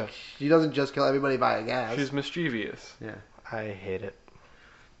lab. Like, Yeah. she doesn't just kill everybody by a gas. She's mischievous. Yeah. I hate it.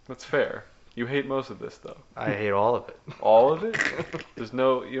 That's fair. You hate most of this, though. I hate all of it. All of it?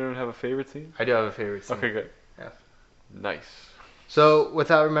 You don't have a favorite scene? I do have a favorite scene. Okay, good. Yeah. Nice. So,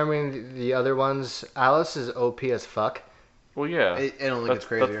 without remembering the other ones, Alice is OP as fuck. Well, yeah. It only that's, gets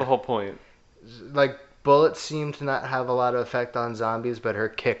crazier. that's the whole point. Like, bullets seem to not have a lot of effect on zombies, but her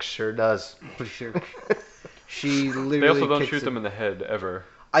kick sure does. For sure. She literally. They also don't kicks shoot it. them in the head ever.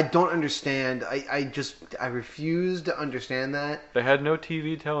 I don't understand. I refuse to understand that. They had no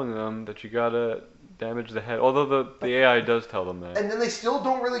TV telling them that you gotta damage the head. Although the AI does tell them that. And then they still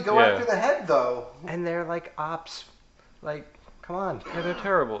don't really go Yeah. after the head, though. And they're like ops. Like, come on. Yeah, they're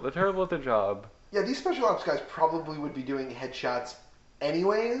terrible. They're terrible at their job. Yeah, these special ops guys probably would be doing headshots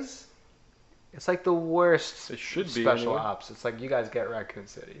anyways. It's like the worst It should be special anyway. ops. It's like, you guys get Raccoon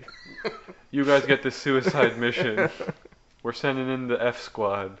City. You guys get this suicide mission. We're sending in the F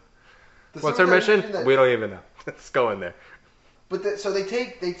squad. What's our mission? We don't even know. Let's go in there. But so they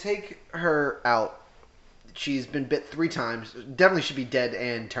take her out. She's been bit 3 times. Definitely should be dead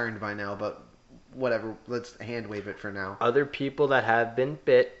and turned by now, but whatever. Let's hand wave it for now. Other people that have been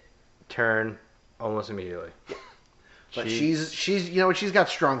bit turn almost immediately. But she's she's got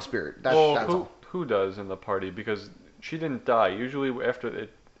strong spirit. That's all. Who does in the party? Because she didn't die. Usually after it,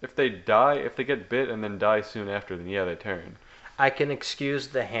 if they get bit and then die soon after, then yeah, they turn. I can excuse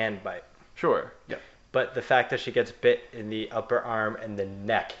the hand bite, Sure. but the fact that she gets bit in the upper arm and the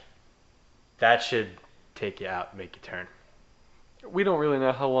neck, that should take you out, make you turn. We don't really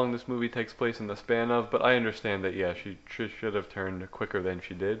know how long this movie takes place in the span of, but I understand that yeah, she should have turned quicker than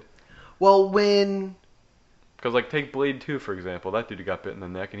she did. Well, when Because like take Blade 2 for example, that dude got bit in the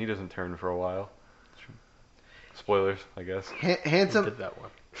neck and he doesn't turn for a while. Spoilers, I guess. Who handsome, did that one?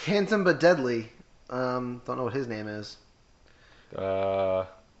 handsome but deadly. Don't know what his name is.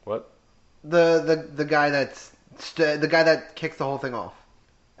 What? The guy the guy that kicks the whole thing off.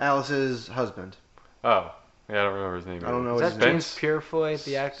 Alice's husband. Oh, yeah, I don't remember his name. I don't know Is what that his name. James Purefoy,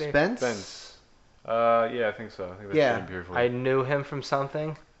 the actor? Spence. Yeah, I think so. I think that's Yeah. Jane Purefoy. I knew him from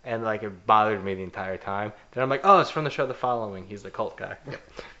something, and like it bothered me the entire time. Then I'm like, oh, it's from the show The Following. He's the cult guy.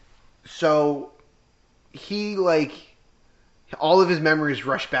 So he all of his memories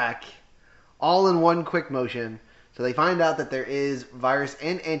rush back, all in one quick motion. So they find out that there is virus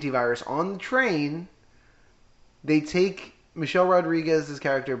and antivirus on the train. They take Michelle Rodriguez's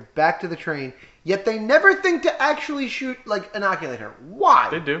character back to the train, yet they never think to actually inoculate her. Why?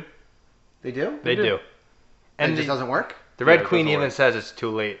 They do. They do? They do. do. And And it just doesn't work? the Red Yeah, it Queen doesn't even work. says it's too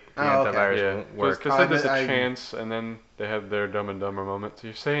late. The Oh, okay. antivirus Yeah, won't work. because there's a I- chance, and then they have their Dumb and Dumber moment. So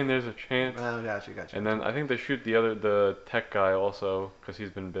you're saying there's a chance, Oh, gotcha. and then I think they shoot the tech guy also because he's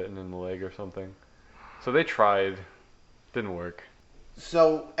been bitten in the leg or something. So they tried, didn't work.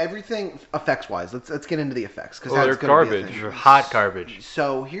 So everything effects wise, let's get into the effects because Oh, that's they're gonna be a garbage. thing. Hot garbage.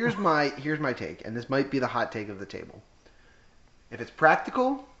 So here's my take, and this might be the hot take of the table. If it's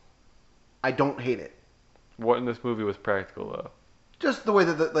practical, I don't hate it. What in this movie was practical though? Just the way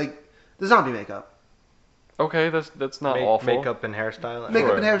that the zombie makeup, Okay, that's not awful. Makeup and hairstyle.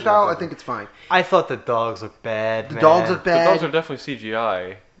 makeup and hairstyle, I think it's fine. I thought the dogs looked bad. The man. dogs look The bad. dogs are definitely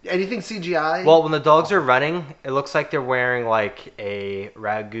CGI. Anything CGI? Well, when the dogs are running, it looks like they're wearing like a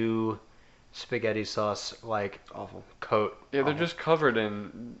ragu spaghetti sauce like awful, coat. Yeah, they're Awful. just covered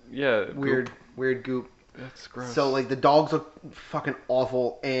in weird, goop. weird goop. That's gross. So the dogs look fucking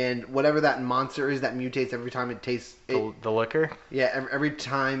awful, and whatever that monster is that mutates every time it tastes it. The liquor. Yeah, every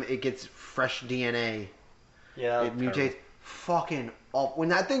time it gets fresh DNA. Yeah. It mutates fucking awful. When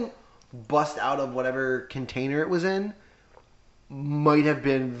that thing bust out of whatever container it was in, might have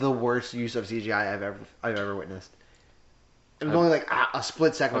been the worst use of CGI I've ever witnessed. It was only like a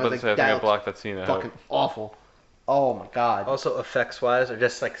split second. I I was was about like, to say, I think I that blocked that scene out. fucking awful. Oh my god. Also, effects wise, or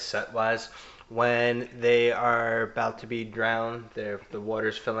just like set wise, when they are about to be drowned, the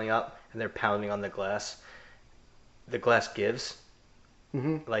water's filling up and they're pounding on the glass. The glass gives,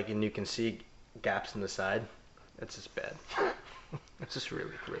 hmm and you can see gaps in the side. It's just bad. It's just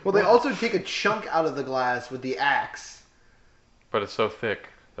really great. Well, they also take a chunk out of the glass with the axe But it's so thick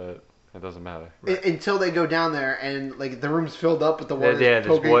that it doesn't matter. until they go down there and the room's filled up with the water. There's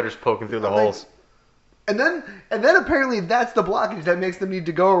water's poking through the I'm like- holes. And then apparently that's the blockage that makes them need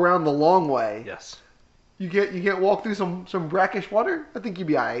to go around the long way. Yes. You can't walk through some brackish water. I think you'll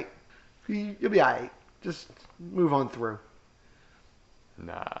be alright. You'll be alright. Just move on through.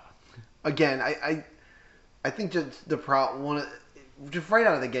 Nah. Again, I think just just right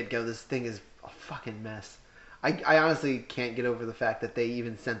out of the get go, this thing is a fucking mess. I honestly can't get over the fact that they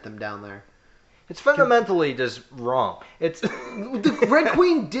even sent them down there. It's fundamentally just wrong. It's The Red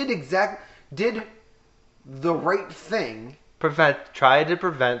Queen did the right thing. tried to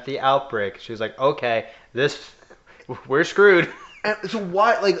prevent the outbreak. She was like, okay, we're screwed. And so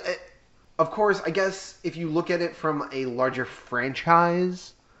why of course, I guess if you look at it from a larger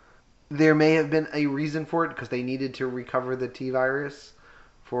franchise, there may have been a reason for it because they needed to recover the T virus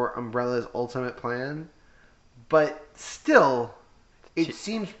for Umbrella's ultimate plan. But still, it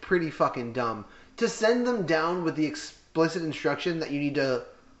seems pretty fucking dumb to send them down with the explicit instruction that you need to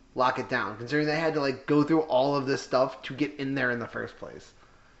lock it down, considering they had to like go through all of this stuff to get in there in the first place.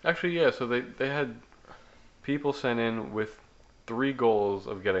 Actually, yeah. So they had people sent in with 3 goals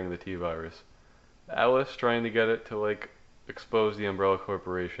of getting the T virus. Alice trying to get it to like expose the Umbrella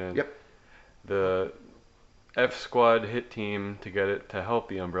Corporation. Yep. The F Squad hit team to get it to help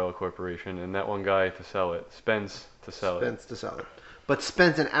the Umbrella Corporation, and that one guy to sell it. Spence to sell it. Spence to sell it. But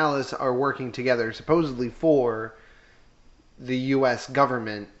Spence and Alice are working together supposedly for the U.S.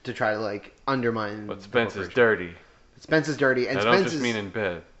 government to try to like undermine. But the Spence is corporation. dirty. Spence is dirty, and I Spence don't just is mean in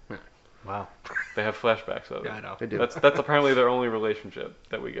bed. Wow. They have flashbacks of it. Yeah, I know. They do. That's apparently their only relationship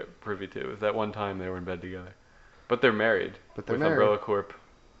that we get privy to. Is that one time they were in bed together. But they're married. But they're with married. Umbrella Corp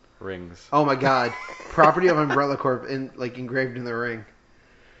rings. Oh my God! Property of Umbrella Corp engraved in the ring.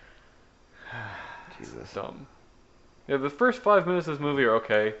 Jesus. Dumb. Yeah, the first 5 minutes of this movie are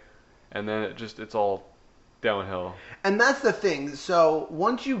okay, and then it's all downhill. And that's the thing. So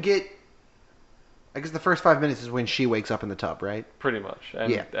once you get, I guess the first 5 minutes is when she wakes up in the tub, right? Pretty much.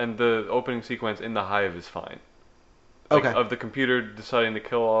 And Yeah. and the opening sequence in the hive is fine. Like, Okay. Of the computer deciding to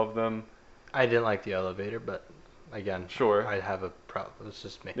kill all of them. I didn't like the elevator, but again, Sure. I have a problem. It's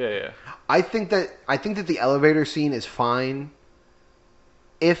just me. Yeah. I think that the elevator scene is fine.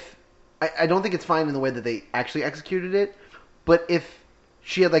 If I don't think it's fine in the way that they actually executed it, but if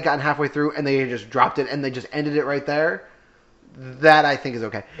she had like gotten halfway through and they had just dropped it and they just ended it right there, that I think is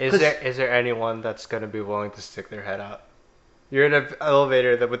okay. Is 'Cause- there anyone that's going to be willing to stick their head out? You're in an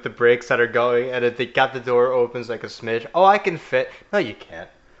elevator that with the brakes that are going, and if they got the door opens like a smidge. Oh, I can fit. No, you can't.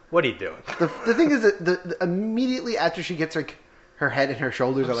 What are you doing? the thing is that the immediately after she gets her head and her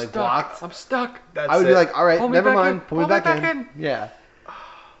shoulders are like blocked, I'm stuck. That's I would be it. like, all right, Pull me never back mind, in. pull me back in. Yeah.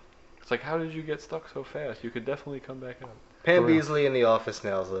 It's like, how did you get stuck so fast? You could definitely come back out. Pam For real. Beasley in The Office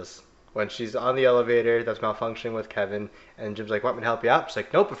nails this. When she's on the elevator that's malfunctioning with Kevin, and Jim's like, want me to help you out? She's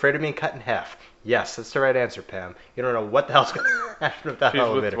like, nope, afraid of being cut in half. Yes, that's the right answer, Pam. You don't know what the hell's going to happen with that She's with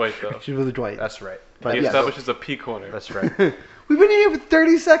elevator. Dwight, though. She's with Dwight. That's right. But He yeah, establishes a P corner. That's right. We've been here for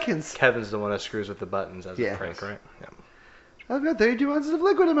 30 seconds. Kevin's the one that screws with the buttons as Yeah. a prank, right? Yeah. I've got 32 ounces of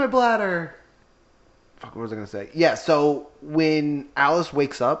liquid in my bladder. Fuck, what was I going to say? Yeah, so when Alice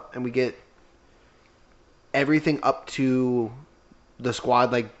wakes up and we get everything up to the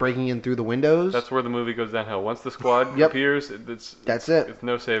squad, like, breaking in through the windows. That's where the movie goes downhill. Once the squad Yep. appears, That's it. It's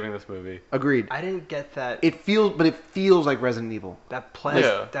no saving this movie. Agreed. I didn't get that It feels like Resident Evil. Yeah.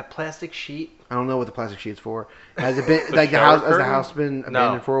 that plastic sheet. I don't know what the plastic sheet's for. Has it been The like the shower house? Has the curtain? house been No.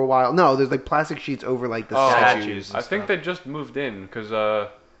 abandoned for a while? No, there's like plastic sheets over like the Oh, statues. and I think stuff. they just moved in because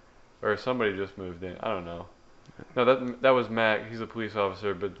or somebody just moved in. I don't know. No, that was Matt. He's a police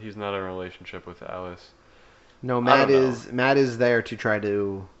officer, but he's not in a relationship with Alice. No, I Matt don't know. Matt is there to try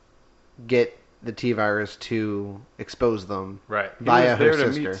to get the T virus to expose them Right. He via was there her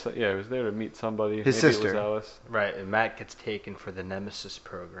to sister. meet. He was there to meet somebody. His Maybe sister. It was Alice Right, and Matt gets taken for the Nemesis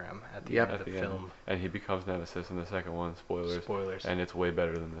program at the Yep. end at of the the end, film. and he becomes Nemesis in the second one. Spoilers. Spoilers. And it's way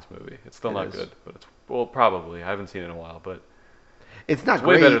better than this movie. It's still It not is. good, but it's probably. I haven't seen it in a while, but It's not it's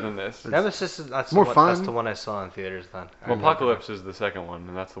way great. better than this. Nemesis is that's more the one, fun. That's the one I saw in theaters then. I Well, remember. Apocalypse is the second one,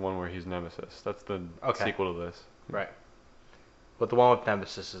 and that's the one where he's Nemesis. That's the Okay. sequel to this. Right. But the one with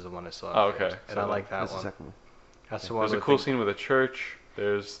Nemesis is the one I saw. in Oh, theaters, okay. And So I like that That's the one. second one. That's the one. There's a with cool the- scene with a church.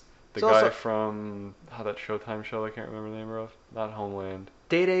 There's the It's guy also- from that Showtime show I can't remember the name of. Not Homeland.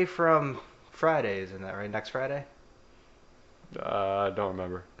 Day from Friday, isn't that right? Next Friday? I don't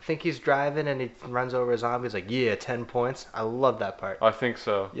remember. I think he's driving and he runs over a zombie. He's like, yeah, 10 points. I love that part. I think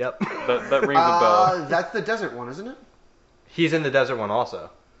so. Yep. That rings a bell. That's the desert one, isn't it? He's in the desert one also.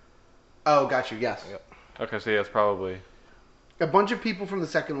 Oh, got you. Yes. Yep. Okay, so yeah, it's probably. A bunch of people from the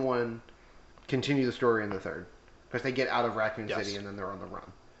second one continue the story in the third because they get out of Raccoon Yes. City and then they're on the run.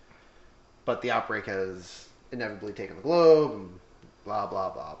 But the outbreak has inevitably taken the globe and blah blah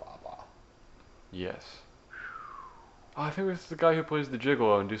blah blah blah. Yes. Oh, I think it's the guy who plays the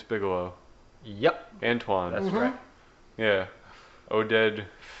Gigolo in Deuce Bigelow. Yep. Antoine. That's Mhm. right. Yeah. Oded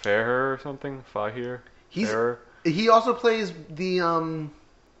Faher or something? Fahir? He's Farer? he also plays the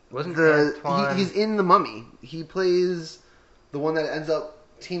Wasn't the Antoine... he's in the Mummy. He plays the one that ends up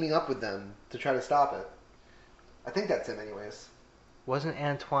teaming up with them to try to stop it. I think that's him, anyways. Wasn't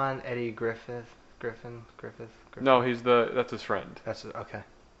Antoine Eddie Griffith? Griffin? No, that's his friend. That's okay.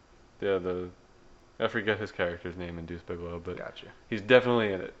 Yeah, I forget his character's name in Deuce Bigelow, but Gotcha. he's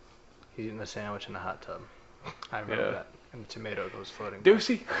definitely in it. He's eating a sandwich in a hot tub. I remember Yeah. that. And the tomato goes floating.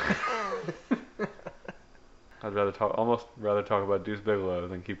 Deucey. I'd almost rather talk about Deuce Bigelow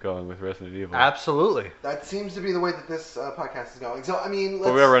than keep going with Resident Evil. Absolutely. That seems to be the way that this podcast is going. So I mean,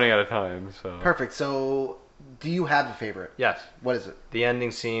 But we are running out of time, so. Perfect. So, do you have a favorite? Yes. What is it? The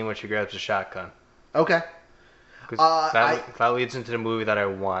ending scene when she grabs the shotgun. Okay. 'Cause that leads into the movie that I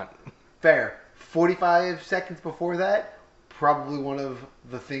want. Fair. 45 seconds before that, probably one of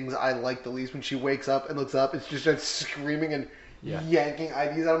the things I like the least when she wakes up and looks up. It's just starts screaming and yanking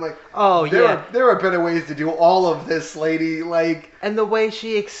IVs out. I'm like, Oh, yeah. There are better ways to do all of this, lady. Like, And the way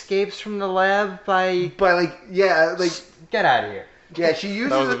she escapes from the lab by... but like, yeah, like, Get out of here. yeah, she uses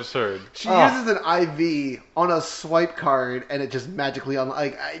That was absurd. she Oh. uses an IV on a swipe card and it just magically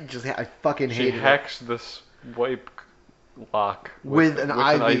like I fucking She hated it. hacks the swipe lock With an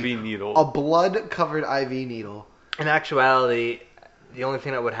IV. needle. A blood-covered IV needle. In actuality, the only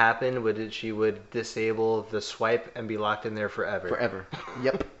thing that would happen would she would disable the swipe and be locked in there forever. Forever.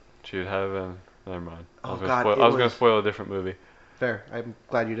 Yep. She would have never mind. Oh, God, I it was gonna was- spoil a different movie. Fair. I'm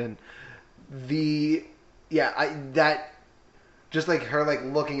glad you didn't. Just like her like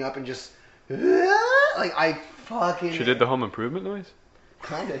looking up and just like I fucking She did the Home Improvement noise?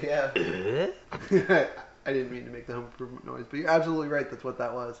 kind of yeah. I didn't mean to make the home improvement noise, but you're absolutely right. That's what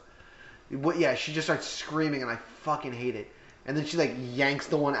that was. Yeah, she just starts screaming, and I fucking hate it. And then she like yanks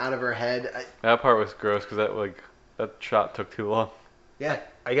the one out of her head. That part was gross because that shot took too long. Yeah,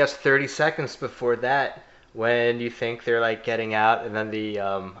 I guess 30 seconds before that, when you think they're like getting out, and then the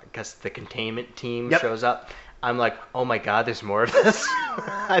I guess the containment team Yep. shows up. I'm like, oh my god, there's more of this.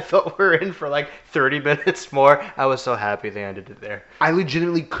 I thought we were in for like 30 minutes more. I was so happy they ended it there. I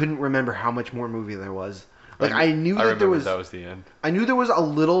legitimately couldn't remember how much more movie there was. Like I knew that there was. that was the end. I knew there was a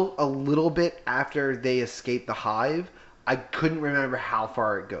little bit after they escaped the hive. I couldn't remember how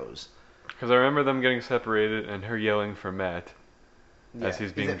far it goes. Because I remember them getting separated and her yelling for Matt as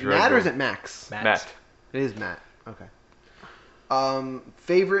he's being is it dragged. Matt or is over. it Max? Matt. It is Matt. Okay.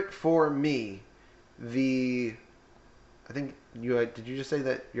 Favorite for me, I think did you just say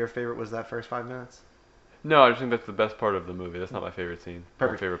that your favorite was that first 5 minutes? No, I just think that's the best part of the movie. That's not my favorite scene.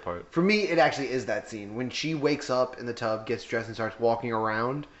 Perfect. My favorite part. For me, it actually is that scene when she wakes up in the tub, gets dressed, and starts walking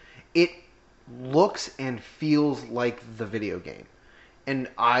around. It looks and feels like the video game, and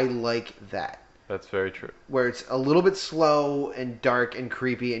I like that. That's very true. Where it's a little bit slow and dark and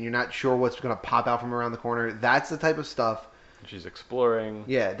creepy, and you're not sure what's going to pop out from around the corner. That's the type of stuff. She's exploring.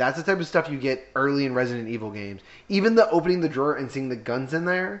 Yeah, that's the type of stuff you get early in Resident Evil games. Even the opening the drawer and seeing the guns in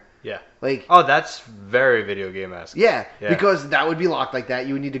there. Yeah. Like, Oh, that's very video game-esque. yeah, Yeah. because that would be locked like that.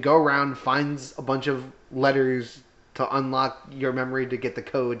 You would need to go around, find a bunch of letters to unlock your memory to get the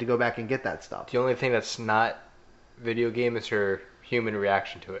code to go back and get that stuff. The only thing that's not video game is her human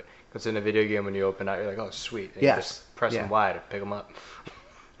reaction to it. Because in a video game, when you open out, you're like, oh, sweet. And Yes. you just press Yeah. them wide to pick them up.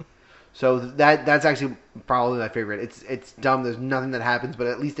 So that's actually probably my favorite. It's dumb. There's nothing that happens, but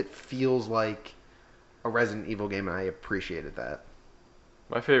at least it feels like a Resident Evil game, and I appreciated that.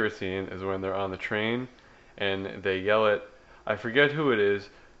 My favorite scene is when they're on the train and they yell at, I forget who it is,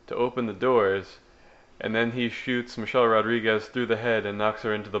 to open the doors, and then he shoots Michelle Rodriguez through the head and knocks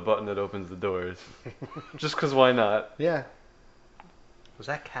her into the button that opens the doors. Just 'cause why not? Yeah, Was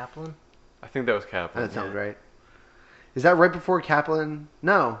that Kaplan? I think that was Kaplan. that sounds right. Is that right before Kaplan?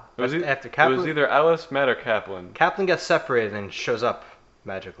 No. It was, After it Kaplan? was either Alice, Matt, or Kaplan. Kaplan gets separated and shows up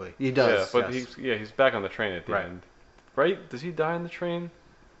magically. He Yeah, does. but yes. he's back on the train at the Right. end. Right? Does he die on the train?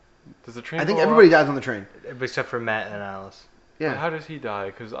 Does the train I think blow everybody up? dies on the train. Except for Matt and Alice. Yeah, How does he die?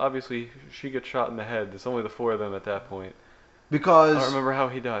 Because obviously she gets shot in the head. There's only the four of them at that point. I because don't remember how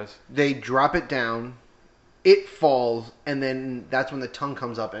he dies. they drop it down, it falls, and then that's when the tongue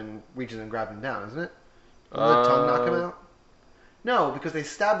comes up and reaches and grabs him down, isn't it? Doesn't the tongue knock him out? No, because they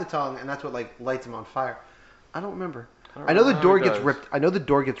stab the tongue, and that's what like lights him on fire. I don't remember. don't I know the remember how door he gets does. ripped. I know the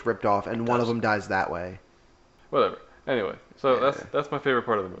door gets ripped off, and one of does. them dies that way. Whatever. Anyway, so Yeah. that's my favorite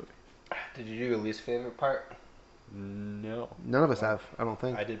part of the movie. Did you do your least favorite part? No. None of us have, I don't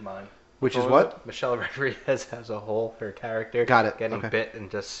think. I did mine. Which is What was what? Michelle Rodriguez has a whole her character. Got it, Getting okay. bit and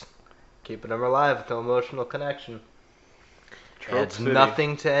just keeping them alive with no emotional connection. Trope Adds City.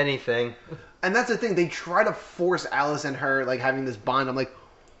 nothing to anything. And that's the thing. They try to force Alice and her like having this bond. I'm like,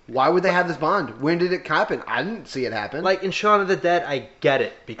 why would they have this bond? When did it happen? I didn't see it happen. Like in Shaun of the Dead, I get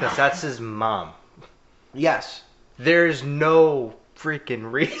it because that's his mom. yes, There's no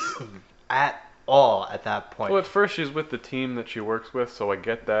freaking reason at all at that point. Well, at first she's with the team that she works with, so I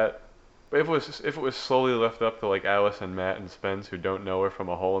get that. But if it was slowly left up to like Alice and Matt and Spence, who don't know her from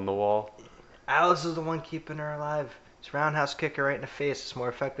a hole in the wall, Alice is the one keeping her alive. Just roundhouse kick her right in the face. It's more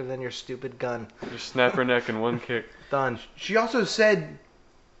effective than your stupid gun. Just snap her neck in one kick. Done. She also said,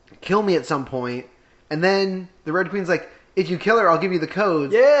 "Kill me" at some point, and then the Red Queen's like, "If you kill her, I'll give you the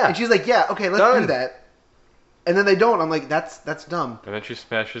codes." Yeah. And she's like, "Yeah, okay, let's Done. do that." And then they don't. I'm like, "That's dumb." And then she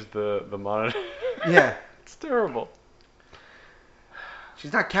smashes the monitor. Yeah. It's terrible.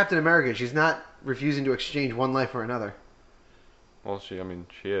 She's not Captain America. She's not refusing to exchange one life for another. Well, she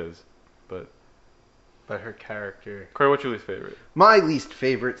is. But Her character. Corey, what's your least favorite? My least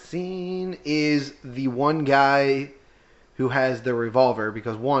favorite scene is the one guy who has the revolver.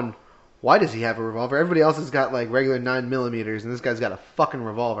 Because one, why does he have a revolver? Everybody else has got like regular 9mm, and this guy's got a fucking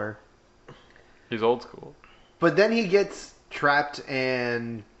revolver. He's old school. But then he gets trapped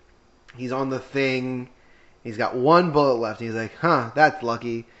and he's on the thing. He's got one bullet left. And he's like, "Huh, that's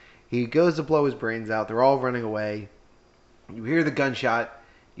lucky." He goes to blow his brains out. They're all running away. You hear the gunshot.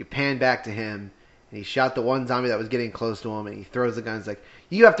 You pan back to him. And he shot the one zombie that was getting close to him. And he throws the gun. He's like,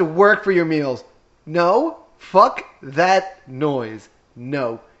 "You have to work for your meals." No. Fuck that noise.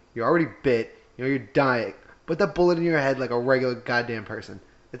 No. You're already bit. You know you're dying. Put that bullet in your head like a regular goddamn person.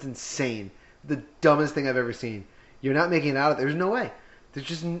 It's insane. The dumbest thing I've ever seen. You're not making it out of it. There's no way.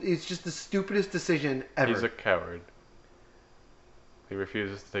 It's just the stupidest decision ever. He's a coward. He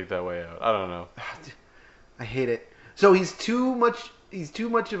refuses to take that way out. I don't know. I hate it. So he's too much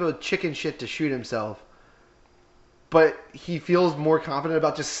of a chicken shit to shoot himself. But he feels more confident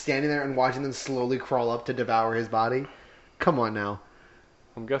about just standing there and watching them slowly crawl up to devour his body. Come on now.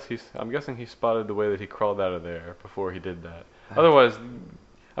 I'm guessing he spotted the way that he crawled out of there before he did that. Otherwise,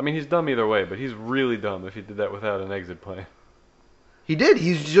 he's dumb either way, but he's really dumb if he did that without an exit plan. He did.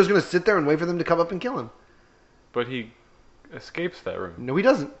 He's just going to sit there and wait for them to come up and kill him. But he escapes that room. No, he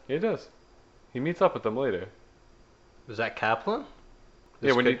doesn't. Yeah, he does. He meets up with them later. Was that Kaplan?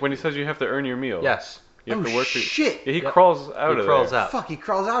 Yeah, when he says you have to earn your meal. Yes. You have Oh, to work. shit. Yeah, he Yep. crawls out He of crawls there. out. Fuck, he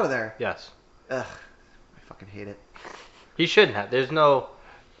crawls out of there. Yes. Ugh. I fucking hate it. He shouldn't have. There's no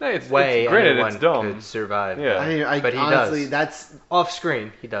Hey, it's way granted, anyone it's dumb. could survive. Yeah. I But he honestly, does. that's... Off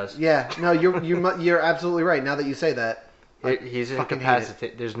screen, he does. Yeah, no, you're absolutely right now that you say that. He's fucking hate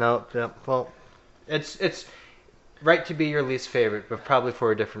incapacitated. There's no. Well, it's right to be your least favorite, but probably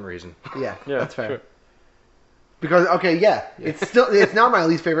for a different reason. Yeah, Yeah, that's fair. sure. Because it's not my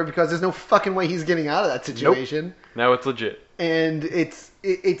least favorite because there's no fucking way he's getting out of that situation. Now it's legit. And it's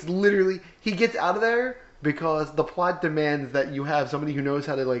literally he gets out of there because the plot demands that you have somebody who knows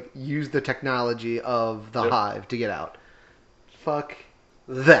how to like use the technology of the Yep. hive to get out. Fuck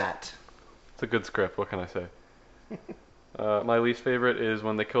that. It's a good script. What can I say? My least favorite is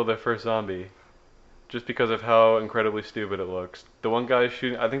when they kill their first zombie, just because of how incredibly stupid it looks. The one guy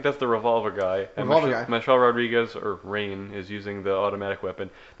shooting, I think that's the revolver guy. And Revolver guy. Michelle Rodriguez, or Rain, is using the automatic weapon.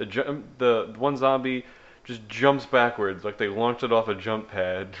 The one zombie just jumps backwards, like they launched it off a jump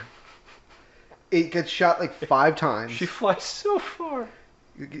pad. It gets shot like 5 times. She flies so far.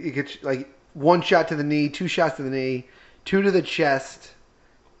 It gets like 1 shot to the knee, 2 shots to the knee, 2 to the chest.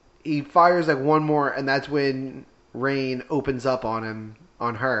 He fires like 1 more, and that's when Rain opens up on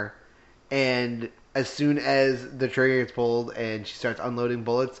her. And as soon as the trigger gets pulled and she starts unloading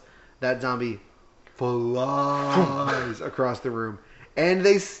bullets, that zombie flies across the room. And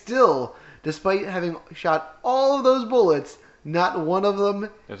they still, despite having shot all of those bullets, not one of them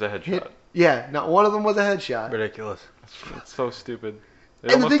There's a headshot. hit. Yeah, not one of them was a headshot. Ridiculous. It's so stupid.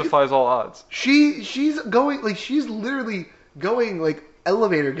 It And the almost thing- defies all odds. She's going like she's literally going like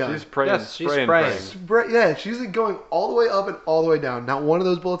elevator gun. She's praying, Yes, she's spraying, spraying. Yeah, she's like going all the way up and all the way down. Not one of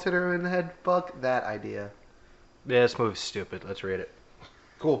those bullets hit her in the head. Fuck that idea. Yeah, this movie's stupid. Let's rate it.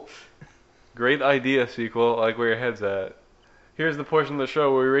 Cool. Great idea, sequel. I like where your head's at. Here's the portion of the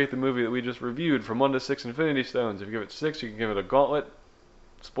show where we rate the movie that we just reviewed from 1 to 6 Infinity Stones. If you give it 6, you can give it a gauntlet.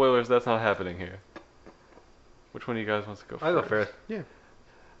 Spoilers, that's not happening here. Which one of you guys wants to go first? I'll go first.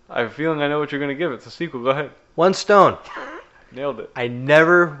 I have a feeling I know what you're going to give it. It's a sequel. Go ahead. 1 stone. Nailed it. I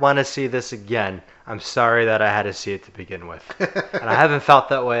never want to see this again. I'm sorry that I had to see it to begin with. And I haven't felt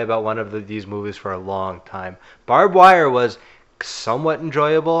that way about one of these movies for a long time. Barbed Wire was somewhat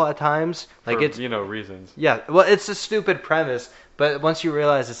enjoyable at times. Like For, it's reasons. yeah, well, it's a stupid premise, but once you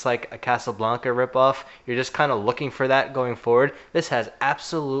realize it's like a Casablanca ripoff, you're just kind of looking for that going forward. This has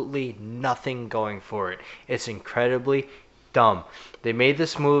absolutely nothing going for it. It's incredibly dumb. They made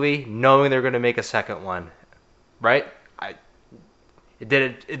this movie knowing they're going to make a second one, right?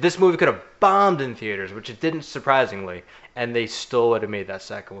 This movie could have bombed in theaters, which it didn't, surprisingly, and they still would have made that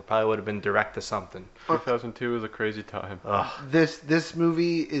second one. Probably would have been direct to something. 2002 is a crazy time. Ugh. This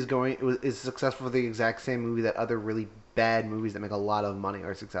movie is successful for the exact same movie that other really bad movies that make a lot of money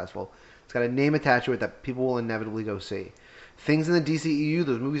are successful. It's got a name attached to it that people will inevitably go see. Things in the DCEU,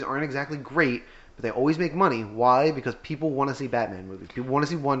 those movies aren't exactly great, but they always make money. Why? Because people want to see Batman movies. People want to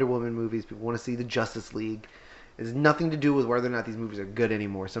see Wonder Woman movies. People want to see the Justice League. It has nothing to do with whether or not these movies are good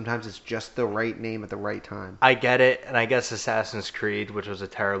anymore. Sometimes it's just the right name at the right time. I get it, and I guess Assassin's Creed, which was a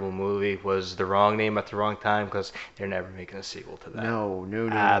terrible movie, was the wrong name at the wrong time because they're never making a sequel to that. No.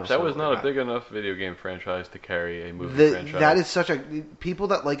 That was not a big enough video game franchise to carry a movie franchise. That is such a... People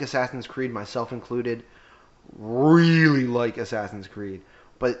that like Assassin's Creed, myself included, really like Assassin's Creed.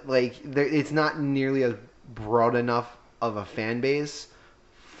 But, like, it's not nearly as broad enough of a fan base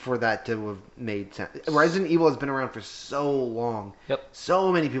for that to have made sense. Resident Evil has been around for so long. Yep.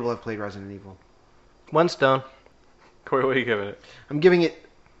 So many people have played Resident Evil. 1 stone. Corey, what are you giving it? I'm giving it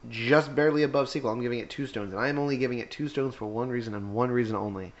just barely above sequel. I'm giving it 2 stones. And I am only giving it 2 stones for one reason and one reason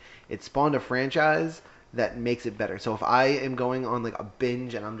only. It spawned a franchise that makes it better. So if I am going on like a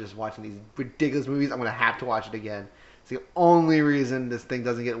binge and I'm just watching these ridiculous movies, I'm going to have to watch it again. It's the only reason this thing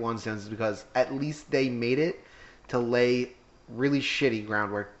doesn't get 1 stone is because at least they made it to lay really shitty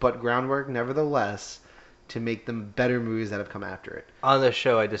groundwork, but groundwork nevertheless to make them better movies that have come after it. On this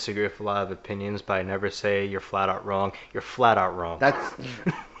show, I disagree with a lot of opinions, but I never say you're flat out wrong. You're flat out wrong. That's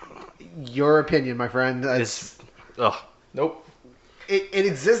your opinion, my friend. Nope. It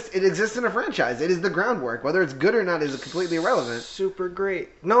exists. It exists in a franchise. It is the groundwork. Whether it's good or not is completely irrelevant. Super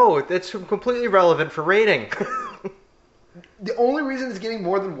great. No, it's completely relevant for rating. The only reason it's getting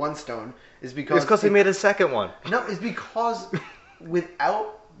more than 1 stone is because It's because they made a second one. No, it's because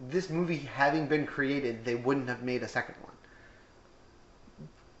without this movie having been created, they wouldn't have made a second one.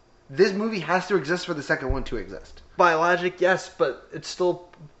 This movie has to exist for the second one to exist. By logic, yes, but it's still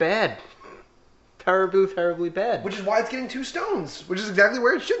bad. Terribly, terribly bad. Which is why it's getting 2 stones, which is exactly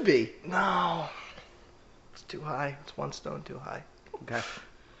where it should be. No. It's too high. It's 1 stone too high. Okay.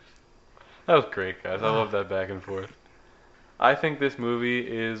 That was great, guys. I love that back and forth. I think this movie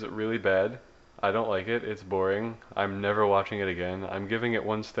is really bad. I don't like it. It's boring. I'm never watching it again. I'm giving it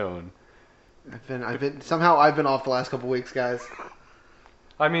 1 stone. I've been off the last couple weeks, guys.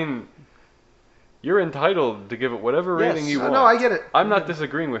 I mean, you're entitled to give it whatever rating you want. No, I get it. I'm not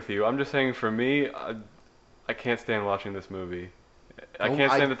disagreeing with you. I'm just saying for me, I can't stand watching this movie. I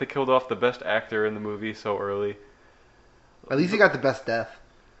can't stand that they killed off the best actor in the movie so early. At least he got the best death.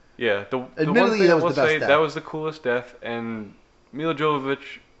 Yeah, the Admittedly, one thing that I was will the best say, death. that was the coolest death, and Mila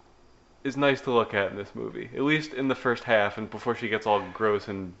Jovovich is nice to look at in this movie. At least in the first half, and before she gets all gross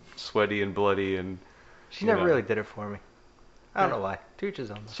and sweaty and bloody and... She never really did it for me. I don't know why. To each his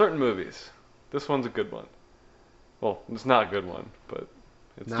own. Certain movies. This one's a good one. Well, it's not a good one, but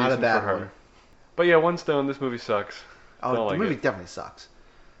it's Not a decent bad for her. one. But yeah, 1 stone, this movie sucks. Oh, Don't the like movie it. definitely sucks.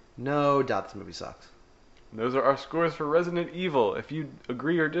 No doubt this movie sucks. Those are our scores for Resident Evil. If you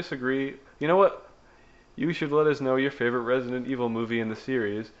agree or disagree, you know what? You should let us know your favorite Resident Evil movie in the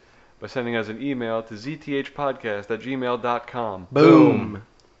series by sending us an email to zthpodcast@gmail.com. Boom.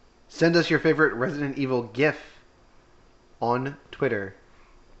 Send us your favorite Resident Evil GIF on Twitter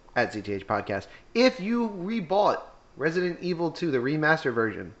at ZTH Podcast. If you rebought Resident Evil 2, the remaster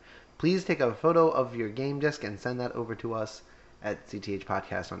version, please take a photo of your game disc and send that over to us at ZTH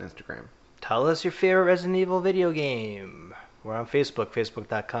Podcast on Instagram. Tell us your favorite Resident Evil video game. We're on Facebook,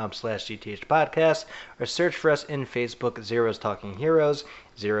 facebook.com/GTH Podcast, or search for us in Facebook, Zeros Talking Heroes,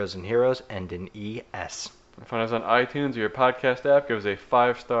 Zeros and Heroes, and in ES. Find us on iTunes or your podcast app. Give us a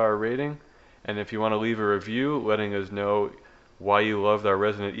 5-star rating. And if you want to leave a review letting us know why you loved our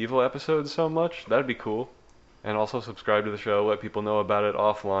Resident Evil episodes so much, that'd be cool. And also subscribe to the show. Let people know about it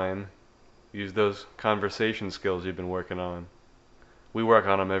offline. Use those conversation skills you've been working on. We work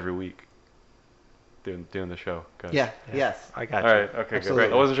on them every week. Doing the show. Guys. Yeah, yes. I got All you. right, okay, Absolutely.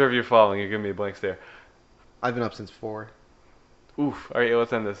 good. I wasn't sure if you're following. You're giving me a blank stare. I've been up since 4. Oof. All right,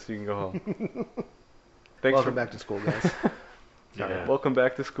 let's end this. You can go home. Thanks Welcome for back to school, guys. Yeah. Welcome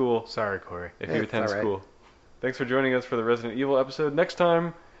back to school. Sorry, Corey. If Yeah, you it's attend all right. school. Thanks for joining us for the Resident Evil episode. Next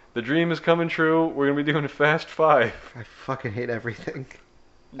time, the dream is coming true. We're going to be doing Fast 5. I fucking hate everything.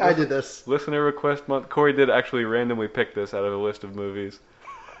 I did this. Listener request month. Corey did actually randomly pick this out of a list of movies.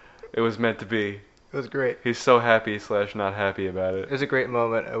 It was meant to be. It was great. He's so happy / not happy about It it. was a great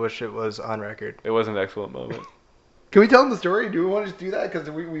moment. I wish it was on record. It was an excellent moment. Can we tell them the story? Do we want to just do that? Because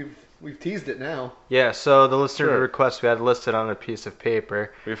we've teased it now. Yeah, so the listener Sure. request we had listed on a piece of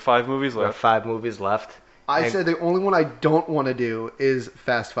paper. We have 5 movies We have left. 5 movies left. I And said the only one I don't want to do is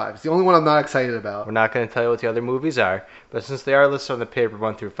Fast 5. It's the only one I'm not excited about. We're not going to tell you what the other movies are, but since they are listed on the paper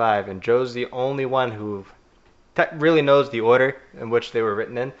 1 through 5, and Joe's the only one who really knows the order in which they were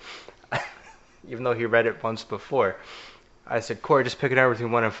written in, even though he read it once before. I said, Corey, just pick a number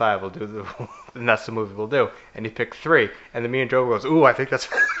between 1 and 5. We'll do and that's the movie we'll do. And he picked 3. And then me and Joe goes, ooh, I think that's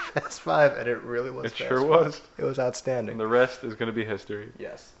Fast 5. And it really was It Fast sure 5. was. It was outstanding. And the rest is going to be history.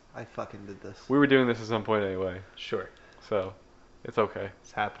 Yes. I fucking did this. We were doing this at some point anyway, Sure. so it's okay.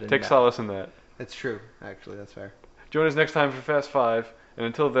 It's happening Take now. solace in that. It's true. Actually, that's fair. Join us next time for Fast 5, and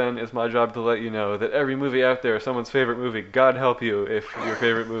until then, it's my job to let you know that every movie out there is someone's favorite movie. God help you if your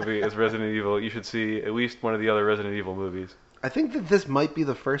favorite movie is Resident Evil. You should see at least one of the other Resident Evil movies. I think that this might be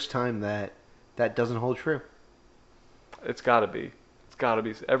the first time that doesn't hold true. It's gotta be. It's gotta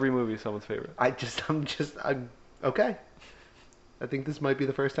be. Every movie is someone's favorite. I'm okay. I think this might be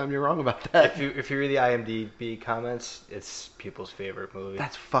the first time you're wrong about that. If you read the IMDb comments, it's people's favorite movie.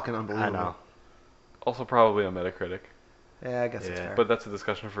 That's fucking I unbelievable. know. Also, probably on Metacritic, Yeah, I guess it's Yeah. fair. but that's a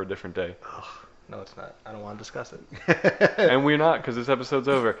discussion for a different day. Ugh, no, it's not. I don't want to discuss it. And we're not, because this episode's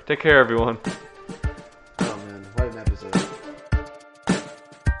over. Take care, everyone.